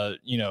 a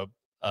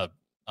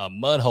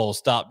mud hole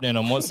stopped in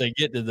them once they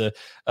get to the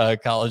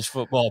college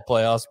football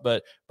playoffs.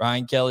 But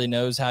Brian Kelly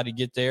knows how to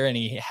get there, and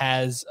he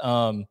has,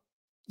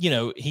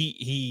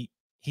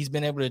 he's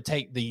been able to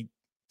take the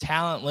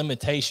talent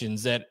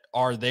limitations that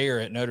are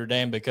there at Notre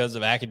Dame because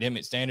of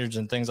academic standards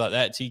and things like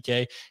that,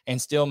 TK,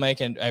 and still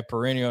making a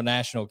perennial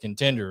national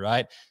contender,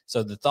 right?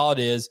 So the thought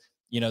is,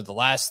 the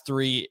last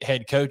three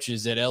head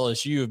coaches at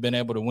LSU have been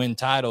able to win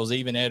titles,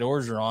 even Ed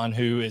Orgeron,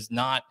 who is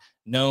not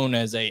known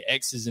as a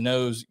X's and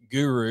O's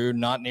guru,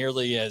 not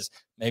nearly as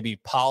maybe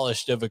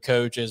polished of a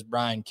coach as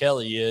Brian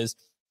Kelly is.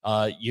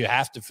 You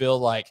have to feel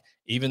like,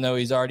 even though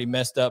he's already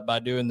messed up by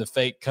doing the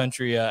fake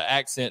country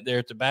accent there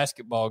at the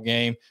basketball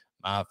game,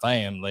 my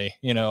family,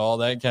 all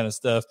that kind of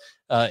stuff.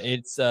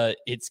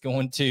 It's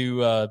going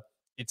to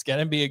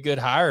be a good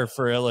hire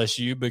for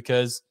LSU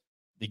because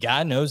the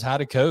guy knows how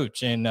to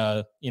coach, and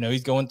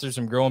he's going through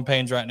some growing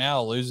pains right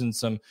now, losing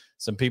some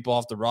people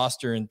off the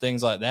roster and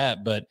things like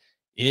that. But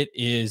it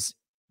is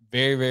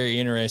very, very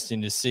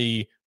interesting to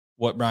see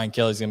what Brian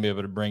Kelly's going to be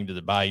able to bring to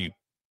the Bayou.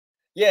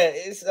 Yeah,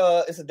 it's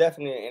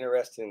definitely an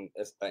interesting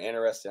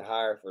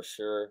hire for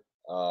sure.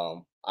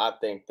 I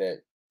think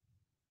that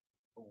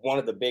one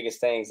of the biggest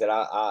things that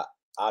I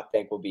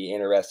think will be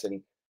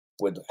interesting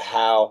with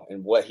how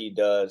and what he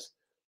does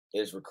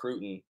is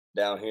recruiting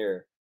down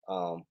here.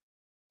 I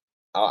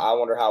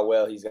wonder how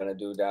well he's going to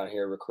do down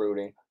here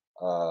recruiting.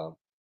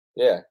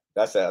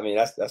 That's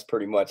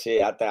pretty much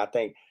it. I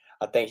think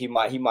he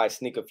might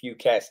sneak a few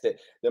cats that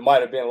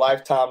might have been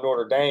lifetime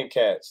Notre Dame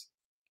cats.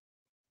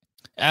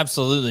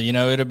 Absolutely.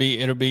 It'll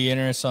be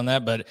interesting on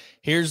that, but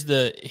here's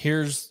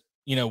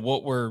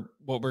what we're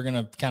going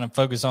to kind of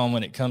focus on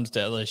when it comes to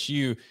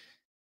LSU.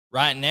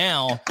 Right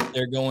now,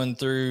 they're going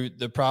through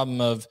the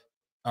problem of,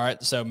 all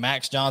right, so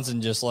Max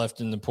Johnson just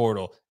left in the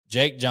portal.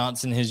 Jake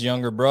Johnson, his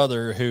younger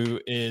brother, who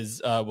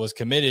was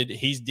committed,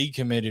 he's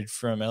decommitted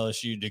from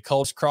LSU.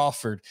 DeColdis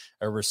Crawford,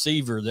 a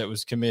receiver that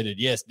was committed.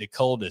 Yes,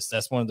 DeColdis.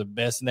 That's one of the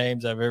best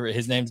names I've ever.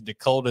 His name's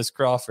DeColdis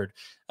Crawford.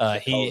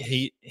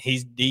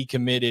 He's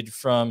decommitted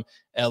from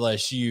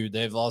LSU.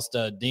 They've lost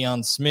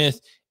Deion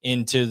Smith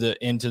into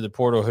the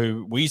portal,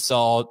 who we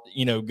saw,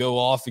 go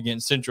off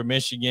against Central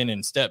Michigan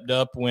and stepped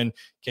up when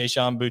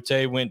Kayshon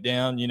Boutte went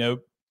down.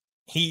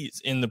 He's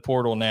in the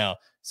portal now.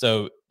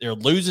 So they're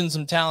losing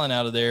some talent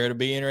out of there. It'll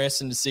be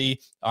interesting to see,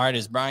 all right,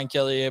 is Brian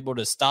Kelly able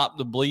to stop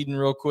the bleeding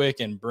real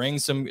quick and bring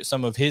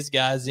some of his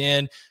guys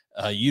in,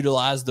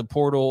 utilize the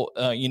portal,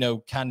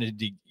 kind of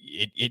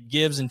it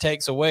gives and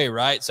takes away,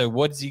 right? So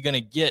what is he going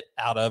to get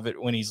out of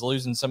it when he's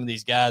losing some of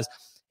these guys?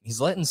 He's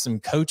letting some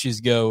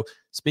coaches go.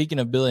 Speaking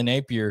of Billy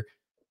Napier,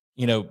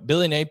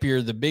 Billy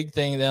Napier, the big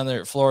thing down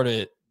there at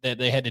Florida that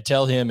they had to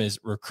tell him is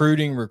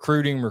recruiting.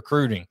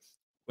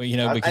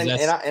 Well, because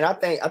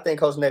I think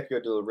Coach Napier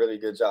will do a really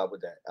good job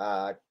with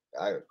that.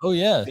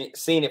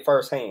 Seen it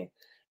firsthand.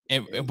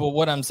 But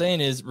what I'm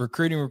saying is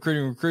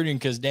recruiting,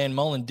 because Dan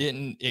Mullen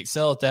didn't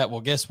excel at that.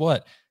 Well, guess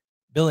what?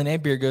 Billy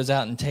Napier goes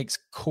out and takes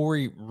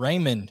Corey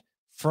Raymond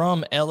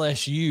from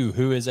LSU,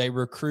 who is a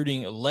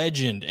recruiting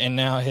legend and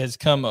now has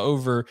come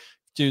over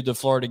to the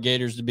Florida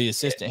Gators to be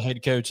assistant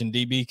head coach and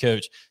DB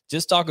coach.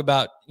 Just talk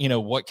about,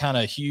 what kind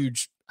of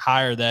huge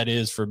hire that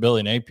is for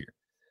Billy Napier.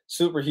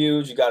 Super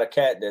huge. You got a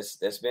cat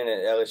that's been at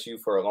LSU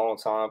for a long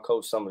time,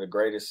 coached some of the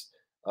greatest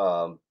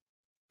DBs.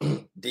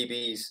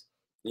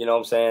 You know what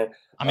I'm saying?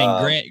 I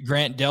mean,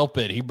 Grant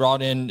Delpit, he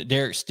brought in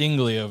Derek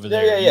Stingley over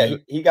there. Yeah.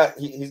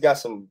 He's got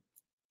some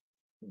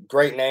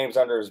great names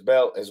under his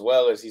belt, as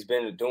well as he's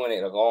been doing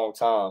it a long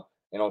time.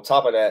 And on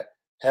top of that,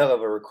 hell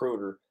of a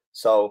recruiter.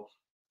 So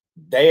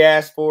they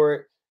asked for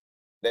it.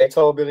 They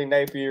told Billy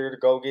Napier to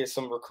go get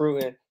some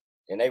recruiting,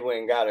 and they went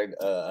and got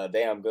a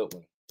damn good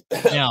one.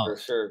 Now, for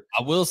sure.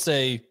 I will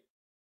say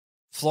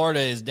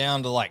Florida is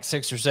down to like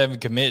 6 or 7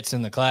 commits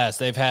in the class.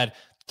 They've had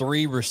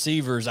 3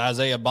 receivers.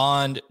 Isaiah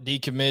Bond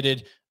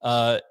decommitted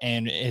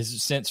and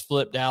has since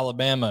flipped to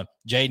Alabama.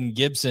 Jaden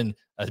Gibson,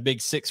 a big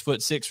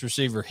 6'6"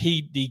 receiver,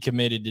 he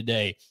decommitted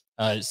today.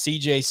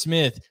 CJ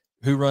Smith,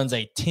 who runs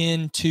a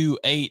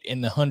 10.28 in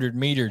the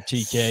 100-meter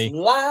TK.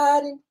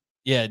 Sliding.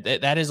 Yeah,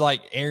 that is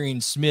like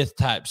Arian Smith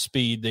type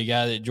speed, the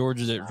guy that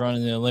Georgia that's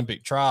running the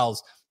Olympic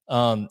trials.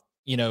 That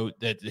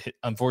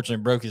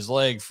unfortunately broke his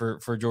leg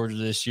for Georgia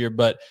this year.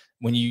 But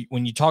when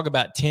you talk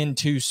about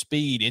 10.2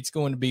 speed, it's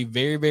going to be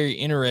very, very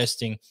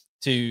interesting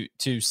to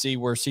see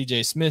where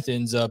CJ Smith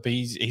ends up.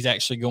 He's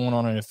actually going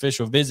on an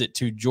official visit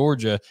to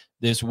Georgia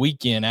this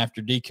weekend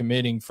after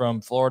decommitting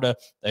from Florida.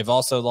 They've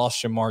also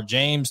lost Shamar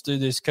James through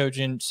this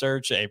coaching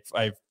search, a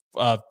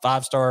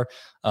 5-star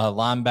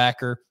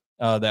linebacker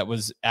that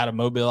was out of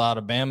Mobile,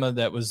 Alabama,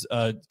 that was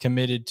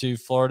committed to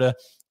Florida.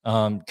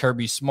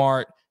 Kirby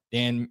Smart,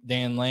 Dan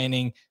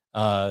Lanning,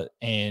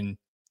 and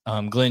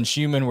Glenn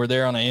Schumann were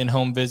there on an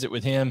in-home visit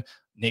with him.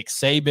 Nick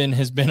Saban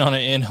has been on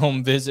an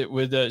in-home visit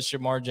with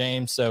Shamar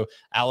James. So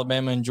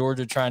Alabama and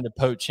Georgia trying to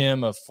poach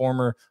him, a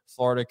former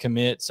Florida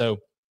commit. So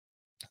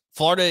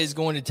Florida is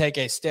going to take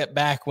a step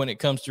back when it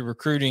comes to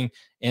recruiting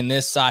in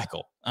this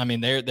cycle. I mean,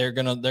 they're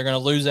gonna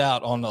lose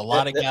out on a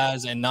lot of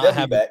guys and not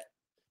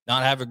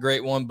have a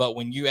great one. But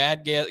when you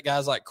add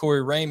guys like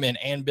Corey Raymond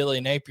and Billy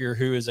Napier,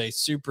 who is a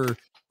super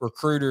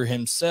recruiter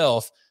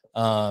himself,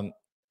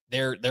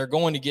 they're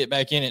going to get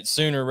back in it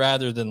sooner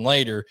rather than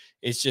later.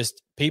 It's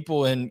just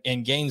people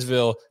in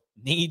Gainesville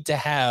need to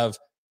have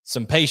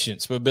some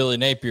patience with Billy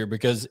Napier,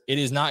 because it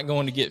is not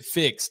going to get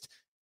fixed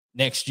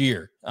next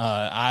year.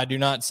 I do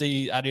not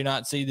see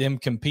them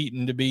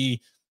competing to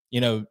be,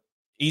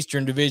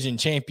 Eastern Division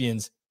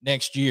champions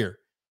next year.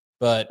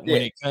 But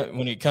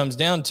when it comes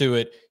down to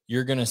it,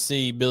 you're going to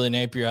see Billy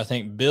Napier, I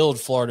think, build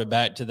Florida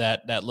back to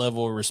that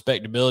level of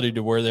respectability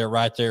to where they're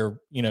right there,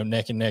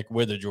 neck and neck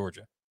with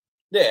Georgia.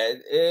 Yeah,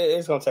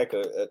 it's going to take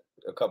a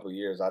couple of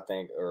years, I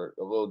think, or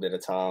a little bit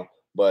of time.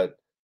 But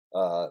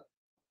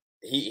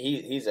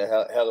he's a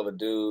hell of a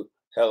dude,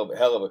 hell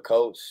of a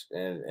coach,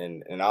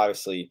 and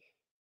obviously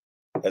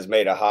has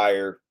made a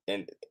hire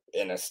and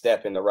a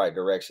step in the right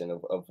direction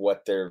of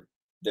what their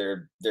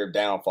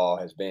downfall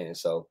has been.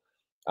 So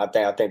I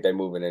think they're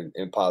moving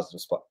in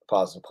positive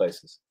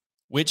places.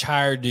 Which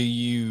hire do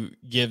you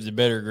give the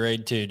better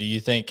grade to? Do you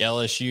think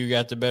LSU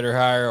got the better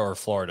hire or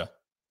Florida?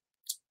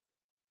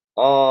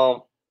 I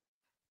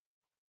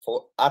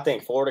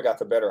think Florida got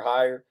the better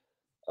hire.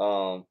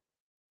 But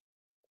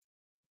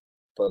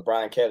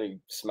Brian Kelly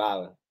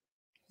smiling.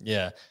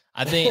 Yeah.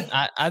 I think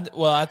I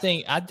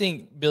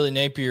think Billy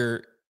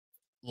Napier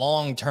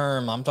long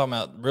term, I'm talking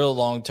about real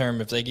long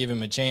term, if they give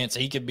him a chance,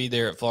 he could be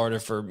there at Florida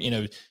for,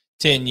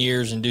 10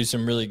 years and do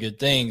some really good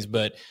things.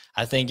 But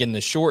I think in the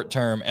short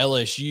term,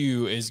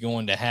 LSU is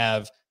going to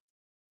have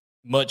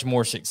much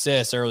more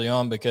success early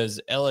on, because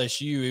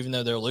LSU, even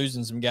though they're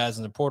losing some guys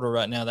in the portal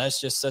right now,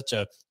 that's just such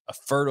a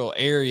fertile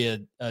area,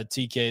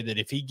 TK, that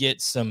if he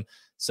gets some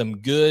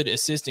good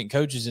assistant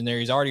coaches in there,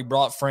 he's already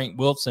brought Frank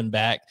Wilson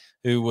back,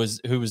 who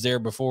was there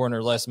before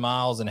under Les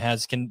Miles and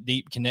has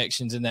deep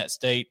connections in that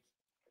state.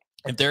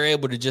 If they're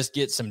able to just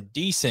get some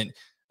decent,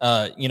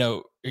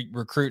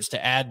 recruits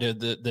to add to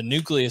the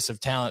nucleus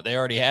of talent they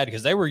already had,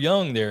 because they were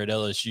young there at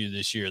LSU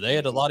this year. They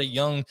had a lot of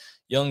young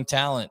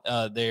talent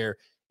there.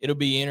 It'll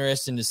be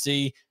interesting to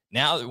see.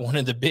 Now, one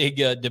of the big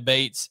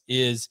debates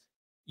is,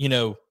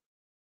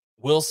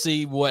 we'll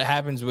see what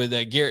happens with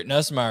Garrett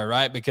Nussmeier,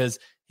 right? Because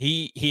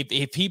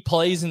if he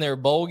plays in their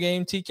bowl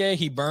game, TK,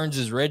 he burns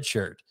his red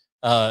shirt.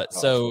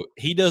 So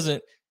he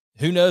doesn't.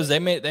 Who knows? They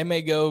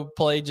may go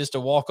play just a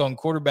walk-on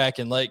quarterback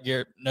and let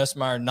Garrett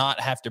Nussmeier not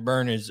have to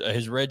burn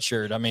his red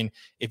shirt. I mean,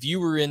 if you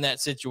were in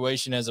that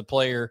situation as a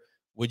player,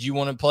 would you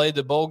want to play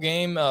the bowl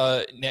game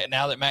now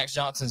that Max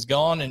Johnson's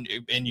gone and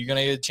you're going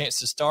to get a chance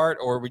to start,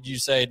 or would you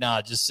say,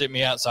 nah, just sit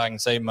me out so I can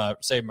save my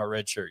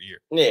redshirt year?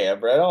 Yeah,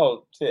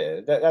 bro.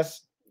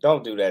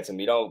 Don't do that to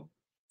me.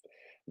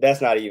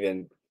 That's not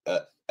even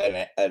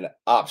an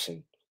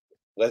option.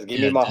 Let's give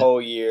me my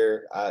whole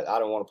year. I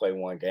don't want to play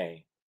one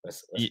game.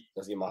 Let's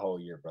get my whole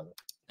year, brother.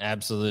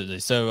 Absolutely.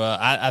 So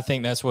I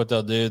think that's what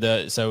they'll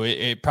do. So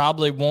it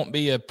probably won't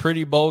be a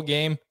pretty bowl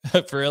game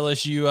for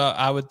LSU,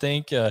 I would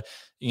think,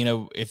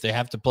 if they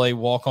have to play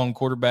walk-on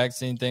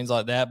quarterbacks and things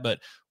like that. But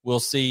we'll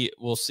see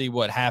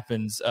what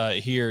happens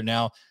here.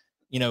 Now,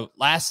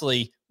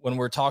 lastly, when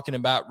we're talking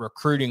about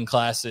recruiting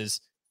classes,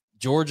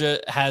 Georgia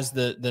has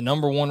the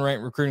number 1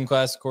 ranked recruiting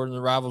class according to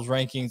the Rivals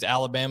rankings.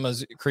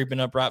 Alabama's creeping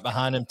up right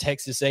behind them.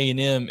 Texas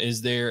A&M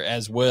is there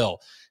as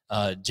well.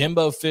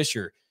 Jimbo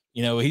Fisher,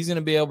 he's going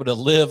to be able to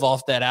live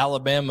off that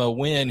Alabama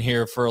win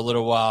here for a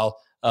little while,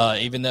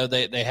 even though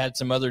they had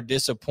some other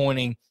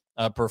disappointing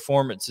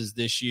performances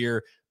this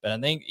year. But I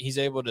think he's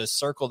able to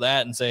circle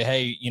that and say,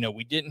 hey,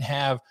 we didn't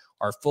have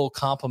our full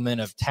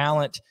complement of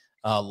talent,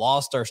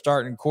 lost our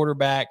starting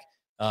quarterback,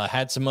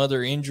 had some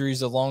other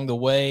injuries along the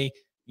way.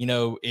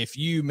 If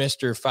you,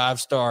 Mr.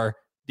 5-star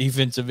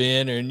defensive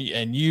end,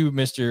 and you,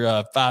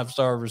 Mr.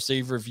 5-star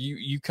receiver, if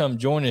you come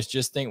join us,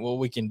 just think what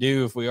we can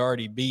do if we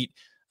already beat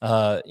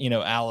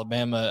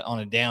Alabama on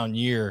a down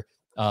year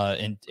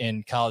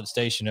in College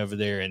Station over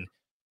there. And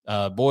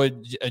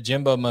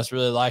Jimbo must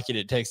really like it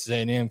at Texas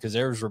A&M, because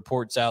there was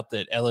reports out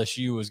that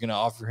LSU was going to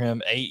offer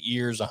him 8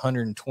 years,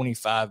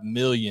 $125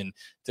 million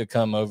to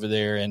come over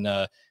there. And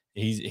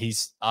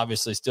he's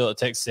obviously still at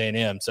Texas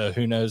A&M, so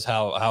who knows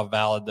how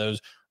valid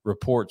those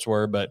reports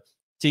were. But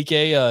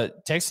TK,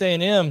 Texas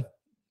A&M,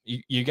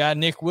 you got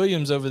Nick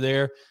Williams over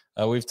there.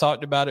 We've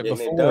talked about it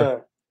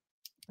before.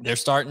 They're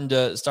starting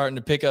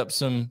to pick up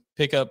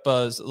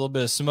a little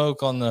bit of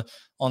smoke on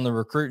the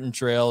recruiting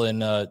trail,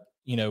 and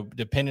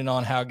depending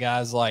on how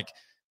guys like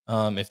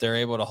if they're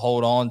able to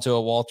hold on to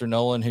a Walter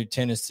Nolan, who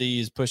Tennessee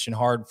is pushing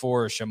hard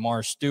for, or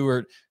Shamar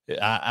Stewart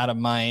out of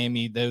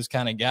Miami, those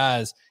kind of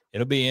guys,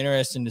 it'll be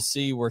interesting to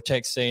see where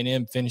Texas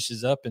A&M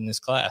finishes up in this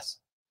class.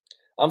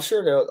 I'm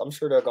sure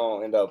they're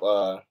gonna end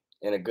up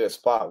in a good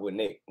spot with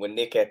Nick. When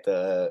Nick in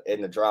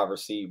the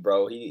driver's seat,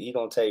 bro, he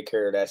gonna take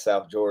care of that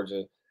South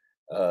Georgia,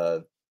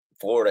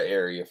 Florida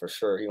area for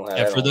sure. He gonna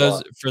have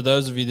that for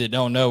those of you that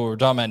don't know, we're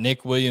talking about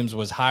Nick Williams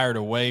was hired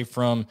away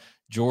from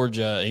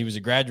Georgia. He was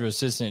a graduate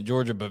assistant at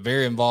Georgia, but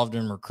very involved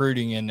in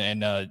recruiting,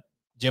 and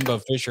Jimbo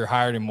Fisher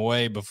hired him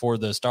away before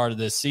the start of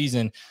this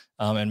season,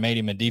 and made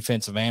him a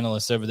defensive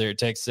analyst over there at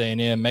Texas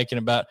A&M, making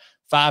about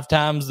 5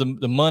 times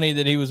the money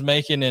that he was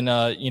making, and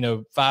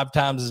 5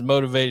 times as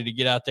motivated to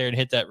get out there and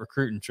hit that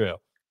recruiting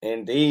trail.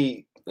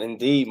 Indeed,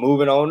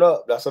 moving on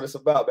up. That's what it's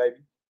about, baby.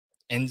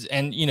 And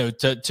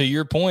to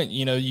your point,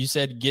 you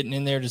said getting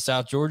in there to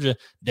South Georgia,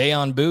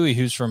 Dayon Bowie,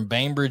 who's from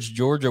Bainbridge,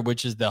 Georgia,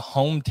 which is the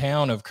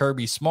hometown of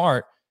Kirby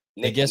Smart.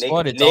 And guess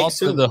what? It's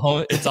also the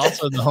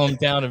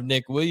hometown of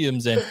Nick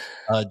Williams, and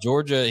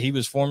Georgia. He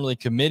was formerly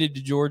committed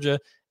to Georgia.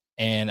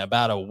 And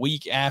about a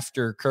week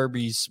after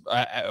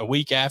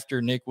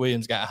Nick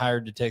Williams got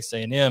hired to Texas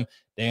A&M,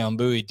 Dayon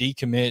Bowie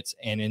decommits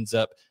and ends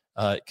up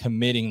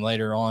committing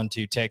later on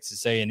to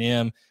Texas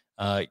A&M.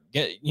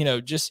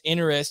 Just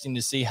interesting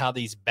to see how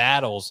these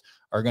battles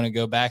are going to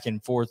go back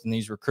and forth in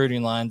these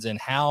recruiting lines, and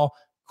how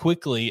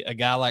quickly a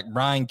guy like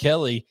Brian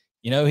Kelly,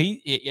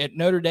 he at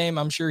Notre Dame,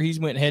 I'm sure he's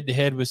went head to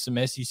head with some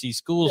SEC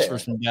schools for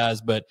some guys,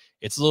 but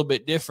it's a little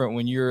bit different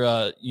when you're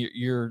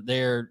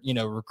there,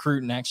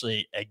 recruiting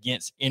actually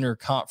against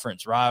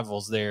interconference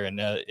rivals there. And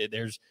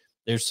there's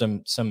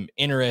some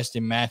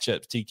interesting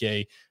matchups,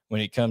 TK,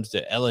 when it comes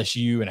to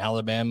LSU and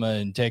Alabama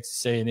and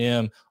Texas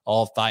A&M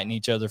all fighting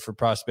each other for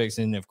prospects,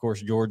 and of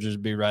course Georgia's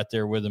be right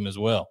there with them as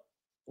well.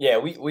 Yeah,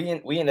 we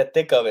in the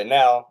thick of it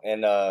now,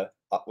 and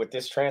with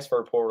this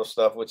transfer portal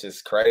stuff, which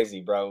is crazy,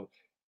 bro.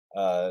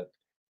 They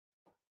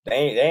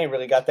ain't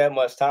really got that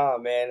much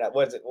time, man.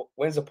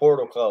 When's the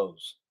portal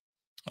close?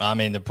 I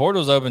mean, the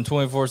portal's open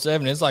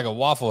 24/7. It's like a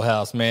Waffle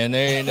House, man.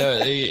 There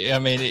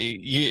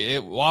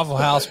ain't Waffle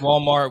House,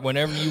 Walmart.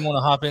 Whenever you want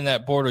to hop in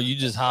that portal, you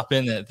just hop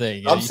in that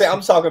thing.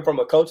 I'm talking from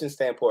a coaching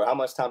standpoint. How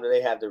much time do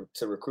they have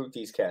to recruit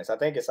these cats? I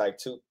think it's like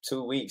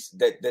two weeks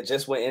that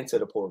just went into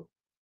the portal.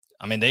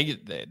 I mean,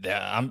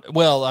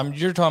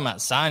 you're talking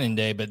about signing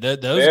day, but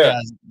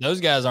those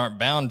guys aren't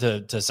bound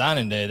to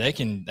signing day. They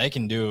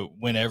can do it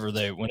whenever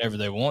they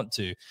want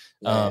to.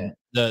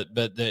 The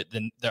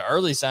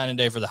early signing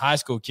day for the high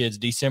school kids,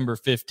 December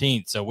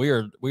 15th. So we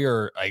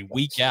are a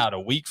week out. A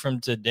week from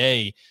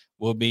today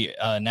will be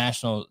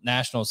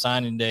national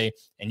signing day,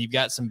 and you've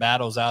got some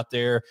battles out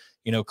there.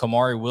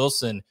 Kamari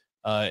Wilson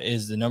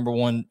is the number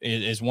one,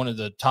 is one of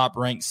the top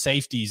ranked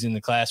safeties in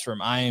the class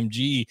from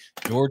IMG.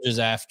 Georgia's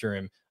after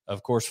him.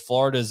 Of course,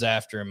 Florida's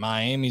after him.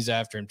 Miami's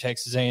after him.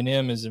 Texas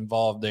A&M is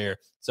involved there.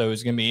 So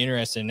it's going to be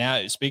interesting.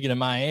 Now, speaking of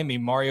Miami,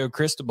 Mario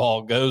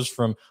Cristobal goes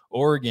from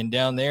Oregon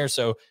down there.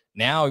 So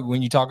now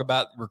when you talk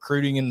about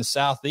recruiting in the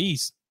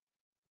Southeast,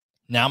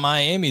 Now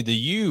Miami, the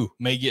U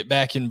may get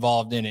back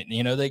involved in it.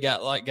 You know, they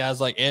got like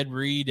guys like Ed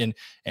Reed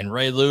and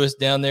Ray Lewis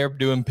down there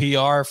doing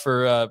PR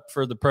for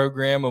the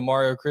program. With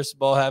Mario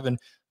Cristobal having,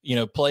 you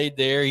know, played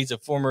there. He's a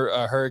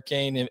former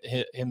Hurricane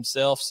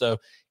himself. So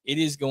it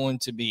is going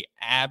to be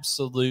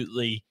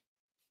absolutely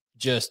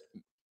just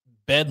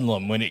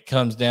bedlam when it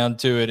comes down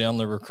to it on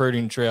the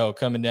recruiting trail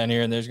coming down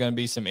here. And there's going to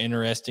be some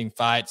interesting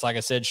fights. Like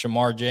I said,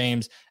 Shamar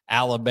James,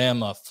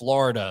 Alabama,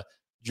 Florida,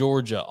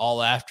 Georgia,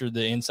 all after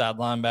the inside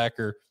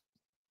linebacker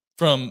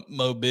from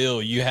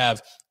Mobile. You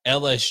have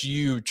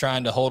LSU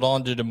trying to hold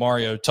on to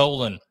DeMario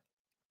Tolan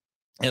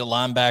at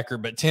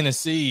linebacker, but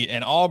Tennessee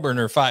and Auburn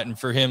are fighting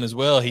for him as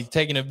well. He's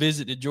taking a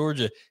visit to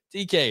Georgia.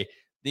 TK,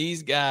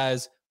 these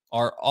guys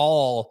are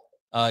all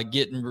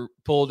getting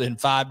pulled in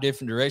 5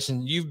 different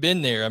directions. You've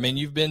been there. I mean,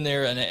 you've been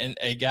there and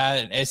a guy,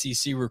 an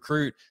SEC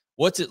recruit.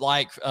 What's it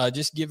like?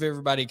 Just give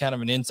everybody kind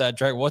of an inside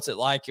track. What's it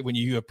like when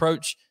you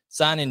approach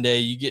signing day,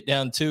 you get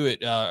down to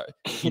it,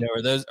 you know,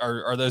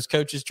 are those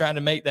coaches trying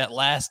to make that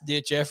last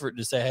ditch effort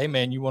to say, hey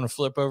man, you want to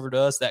flip over to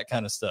us, that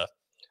kind of stuff?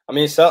 I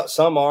mean,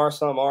 some are,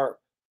 some aren't.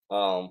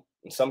 And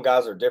some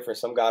guys are different.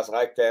 Some guys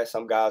like that.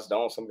 Some guys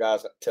don't. Some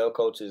guys tell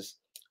coaches,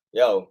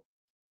 yo,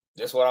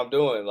 this is what I'm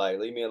doing. Like,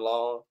 leave me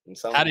alone. And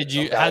how did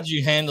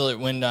you handle it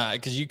when,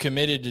 cause you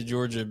committed to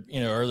Georgia, you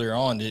know, earlier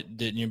on,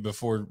 didn't you,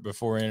 before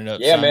it ended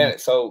up? Yeah, signing? Man.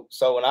 So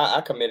when I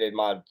committed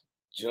my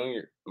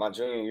junior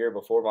year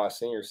before my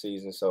senior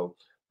season, so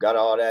got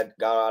all that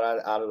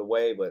out of the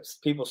way, but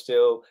people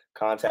still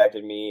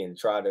contacted me and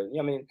tried to,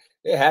 I mean,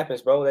 it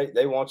happens, bro.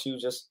 They want you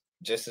just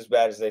as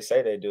bad as they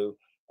say they do.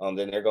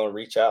 Then they're going to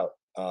reach out.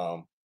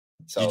 So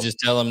you just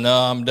tell them, no,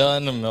 I'm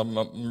done.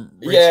 I'm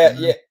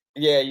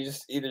yeah. You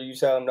just either you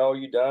tell them, no,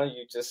 you done.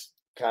 You just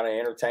kind of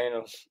entertain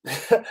them.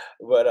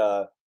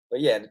 but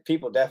yeah,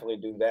 people definitely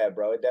do that,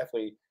 bro. It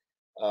definitely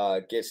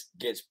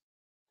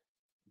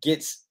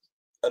gets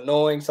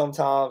annoying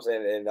sometimes,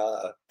 and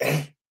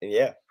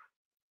yeah.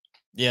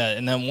 Yeah,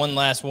 and then one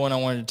last one I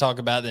wanted to talk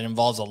about that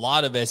involves a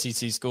lot of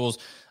SEC schools.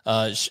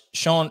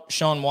 Sean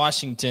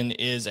Washington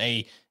is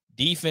a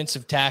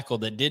defensive tackle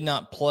that did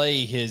not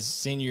play his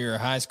senior year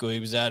of high school.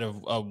 He was out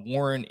of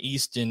Warren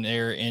Easton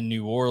there in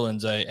New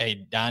Orleans, a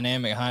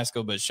dynamic high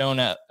school. But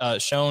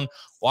Sean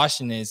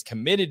Washington is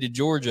committed to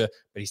Georgia,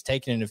 but he's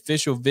taking an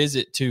official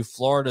visit to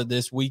Florida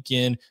this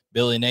weekend.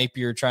 Billy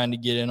Napier trying to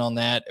get in on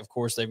that. Of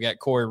course, they've got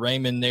Corey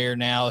Raymond there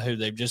now, who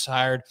they've just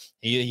hired.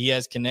 He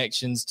has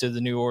connections to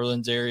the New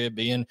Orleans area,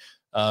 being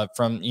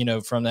from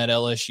that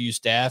LSU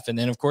staff. And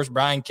then of course,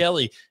 Brian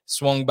Kelly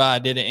swung by,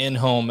 did an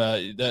in-home,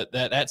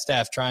 that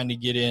staff trying to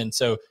get in.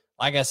 So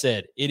like I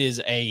said, it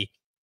is a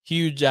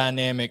huge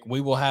dynamic. We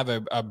will have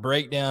a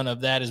breakdown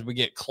of that as we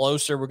get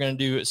closer. We're going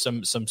to do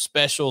some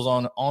specials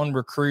on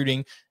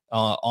recruiting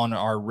on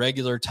our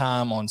regular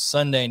time on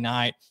Sunday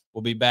night.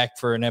 We'll be back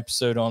for an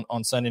episode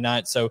on Sunday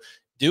night. So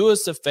do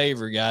us a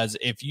favor, guys.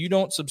 If you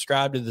don't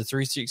subscribe to the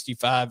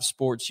 365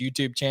 Sports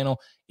YouTube channel,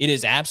 it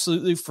is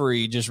absolutely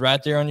free. Just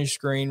right there on your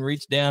screen,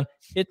 reach down,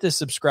 hit the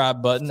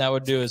subscribe button. That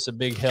would do us a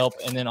big help.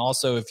 And then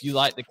also, if you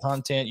like the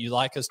content, you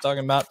like us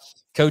talking about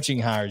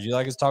coaching hires, you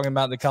like us talking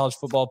about the college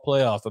football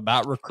playoff,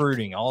 about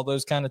recruiting, all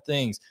those kind of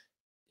things,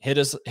 hit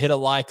a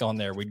like on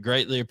there. We'd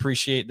greatly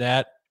appreciate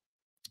that.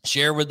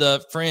 Share with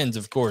the friends,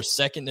 of course.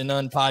 Second to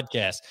None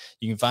podcast.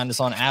 You can find us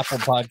on Apple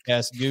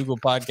Podcasts, Google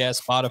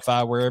Podcasts,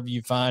 Spotify, wherever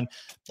you find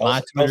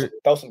my Twitter.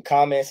 Throw some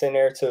comments in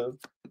there too.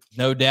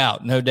 No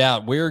doubt.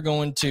 We're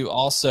going to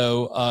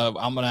also,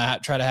 I'm going to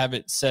try to have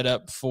it set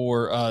up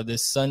for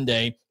this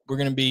Sunday. We're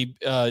going to be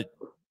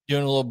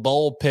doing a little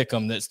bowl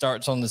pick'em that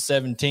starts on the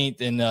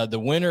 17th, and the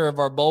winner of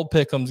our bowl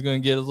pick'em is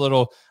going to get a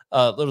little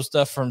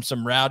stuff from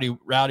some Rowdy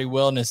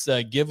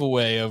Wellness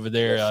giveaway over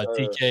there. Yes,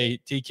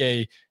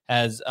 TK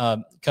has a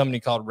company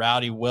called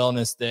Rowdy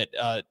Wellness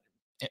that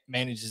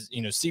manages,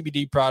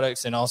 CBD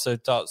products, and also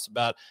talks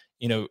about,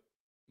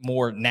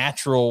 more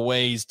natural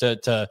ways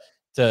to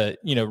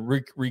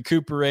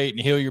recuperate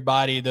and heal your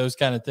body, those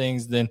kind of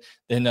things, than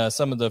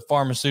some of the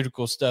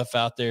pharmaceutical stuff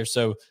out there.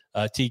 So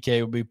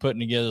TK will be putting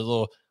together a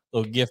little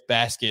gift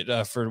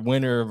basket for the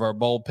winner of our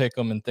bowl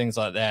pick'em and things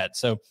like that.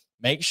 So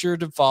make sure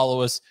to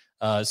follow us,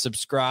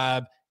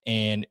 subscribe,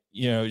 and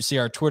see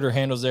our Twitter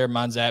handles there.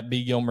 Mine's at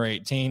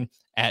BGilmer18,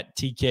 at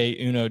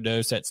TK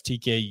Unodos. That's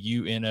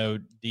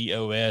TKUNODOS.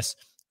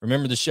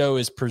 Remember, the show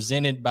is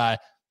presented by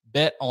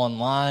Bet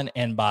Online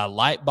and by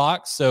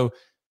Lightbox. So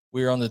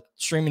we're on the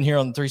streaming here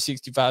on the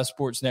 365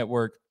 Sports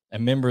Network, a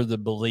member of the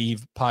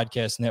Believe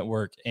Podcast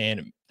Network.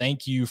 And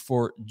thank you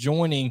for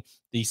joining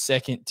the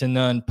Second to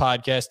None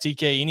podcast.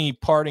 TK, any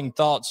parting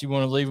thoughts you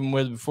want to leave them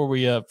with before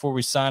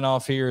we sign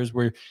off here as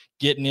we're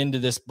getting into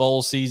this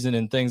bowl season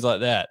and things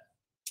like that?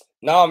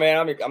 No, man,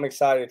 I'm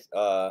excited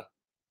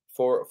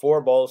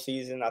for bowl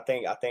season. I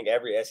think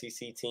every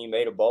SEC team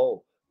made a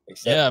bowl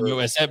except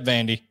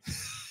Vandy.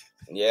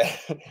 Yeah,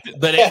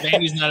 but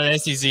Vandy's not an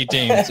SEC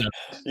team. So.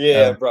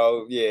 Yeah,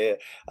 bro. Yeah.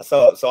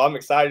 So I'm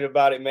excited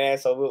about it, man.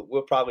 So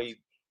we'll probably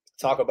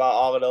talk about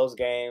all of those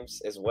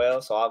games as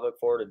well. So I look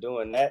forward to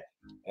doing that.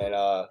 And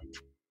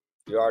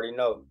you already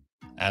know.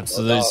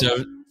 Absolutely.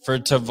 So for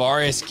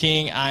Tavares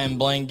King, I am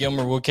Blaine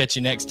Gilmer. We'll catch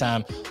you next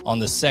time on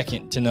the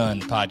Second to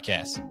None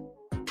podcast.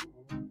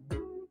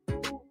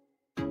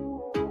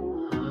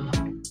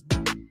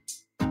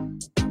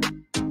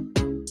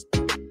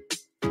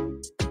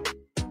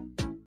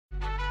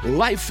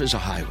 Life is a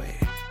highway,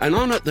 and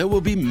on it there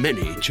will be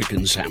many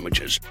chicken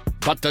sandwiches.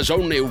 But there's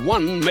only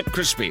one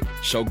McCrispy.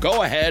 So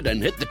go ahead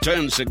and hit the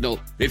turn signal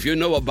if you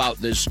know about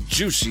this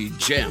juicy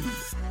gem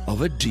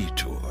of a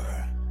detour.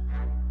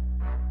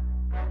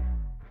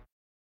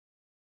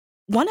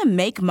 Want to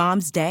make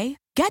Mom's day?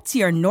 Get to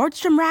your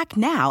Nordstrom Rack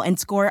now and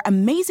score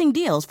amazing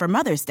deals for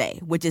Mother's Day,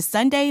 which is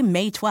Sunday,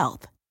 May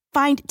 12th.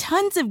 Find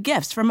tons of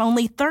gifts from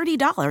only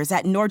 $30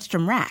 at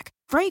Nordstrom Rack.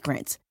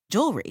 Fragrance,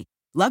 jewelry,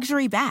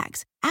 luxury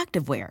bags,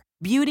 activewear,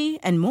 beauty,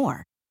 and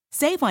more.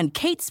 Save on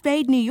Kate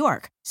Spade New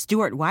York,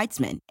 Stuart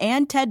Weitzman,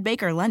 and Ted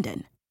Baker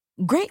London.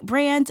 Great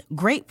brands,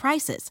 great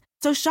prices.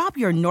 So shop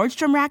your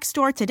Nordstrom Rack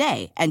store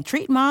today and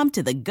treat Mom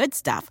to the good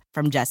stuff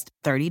from just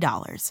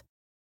 $30.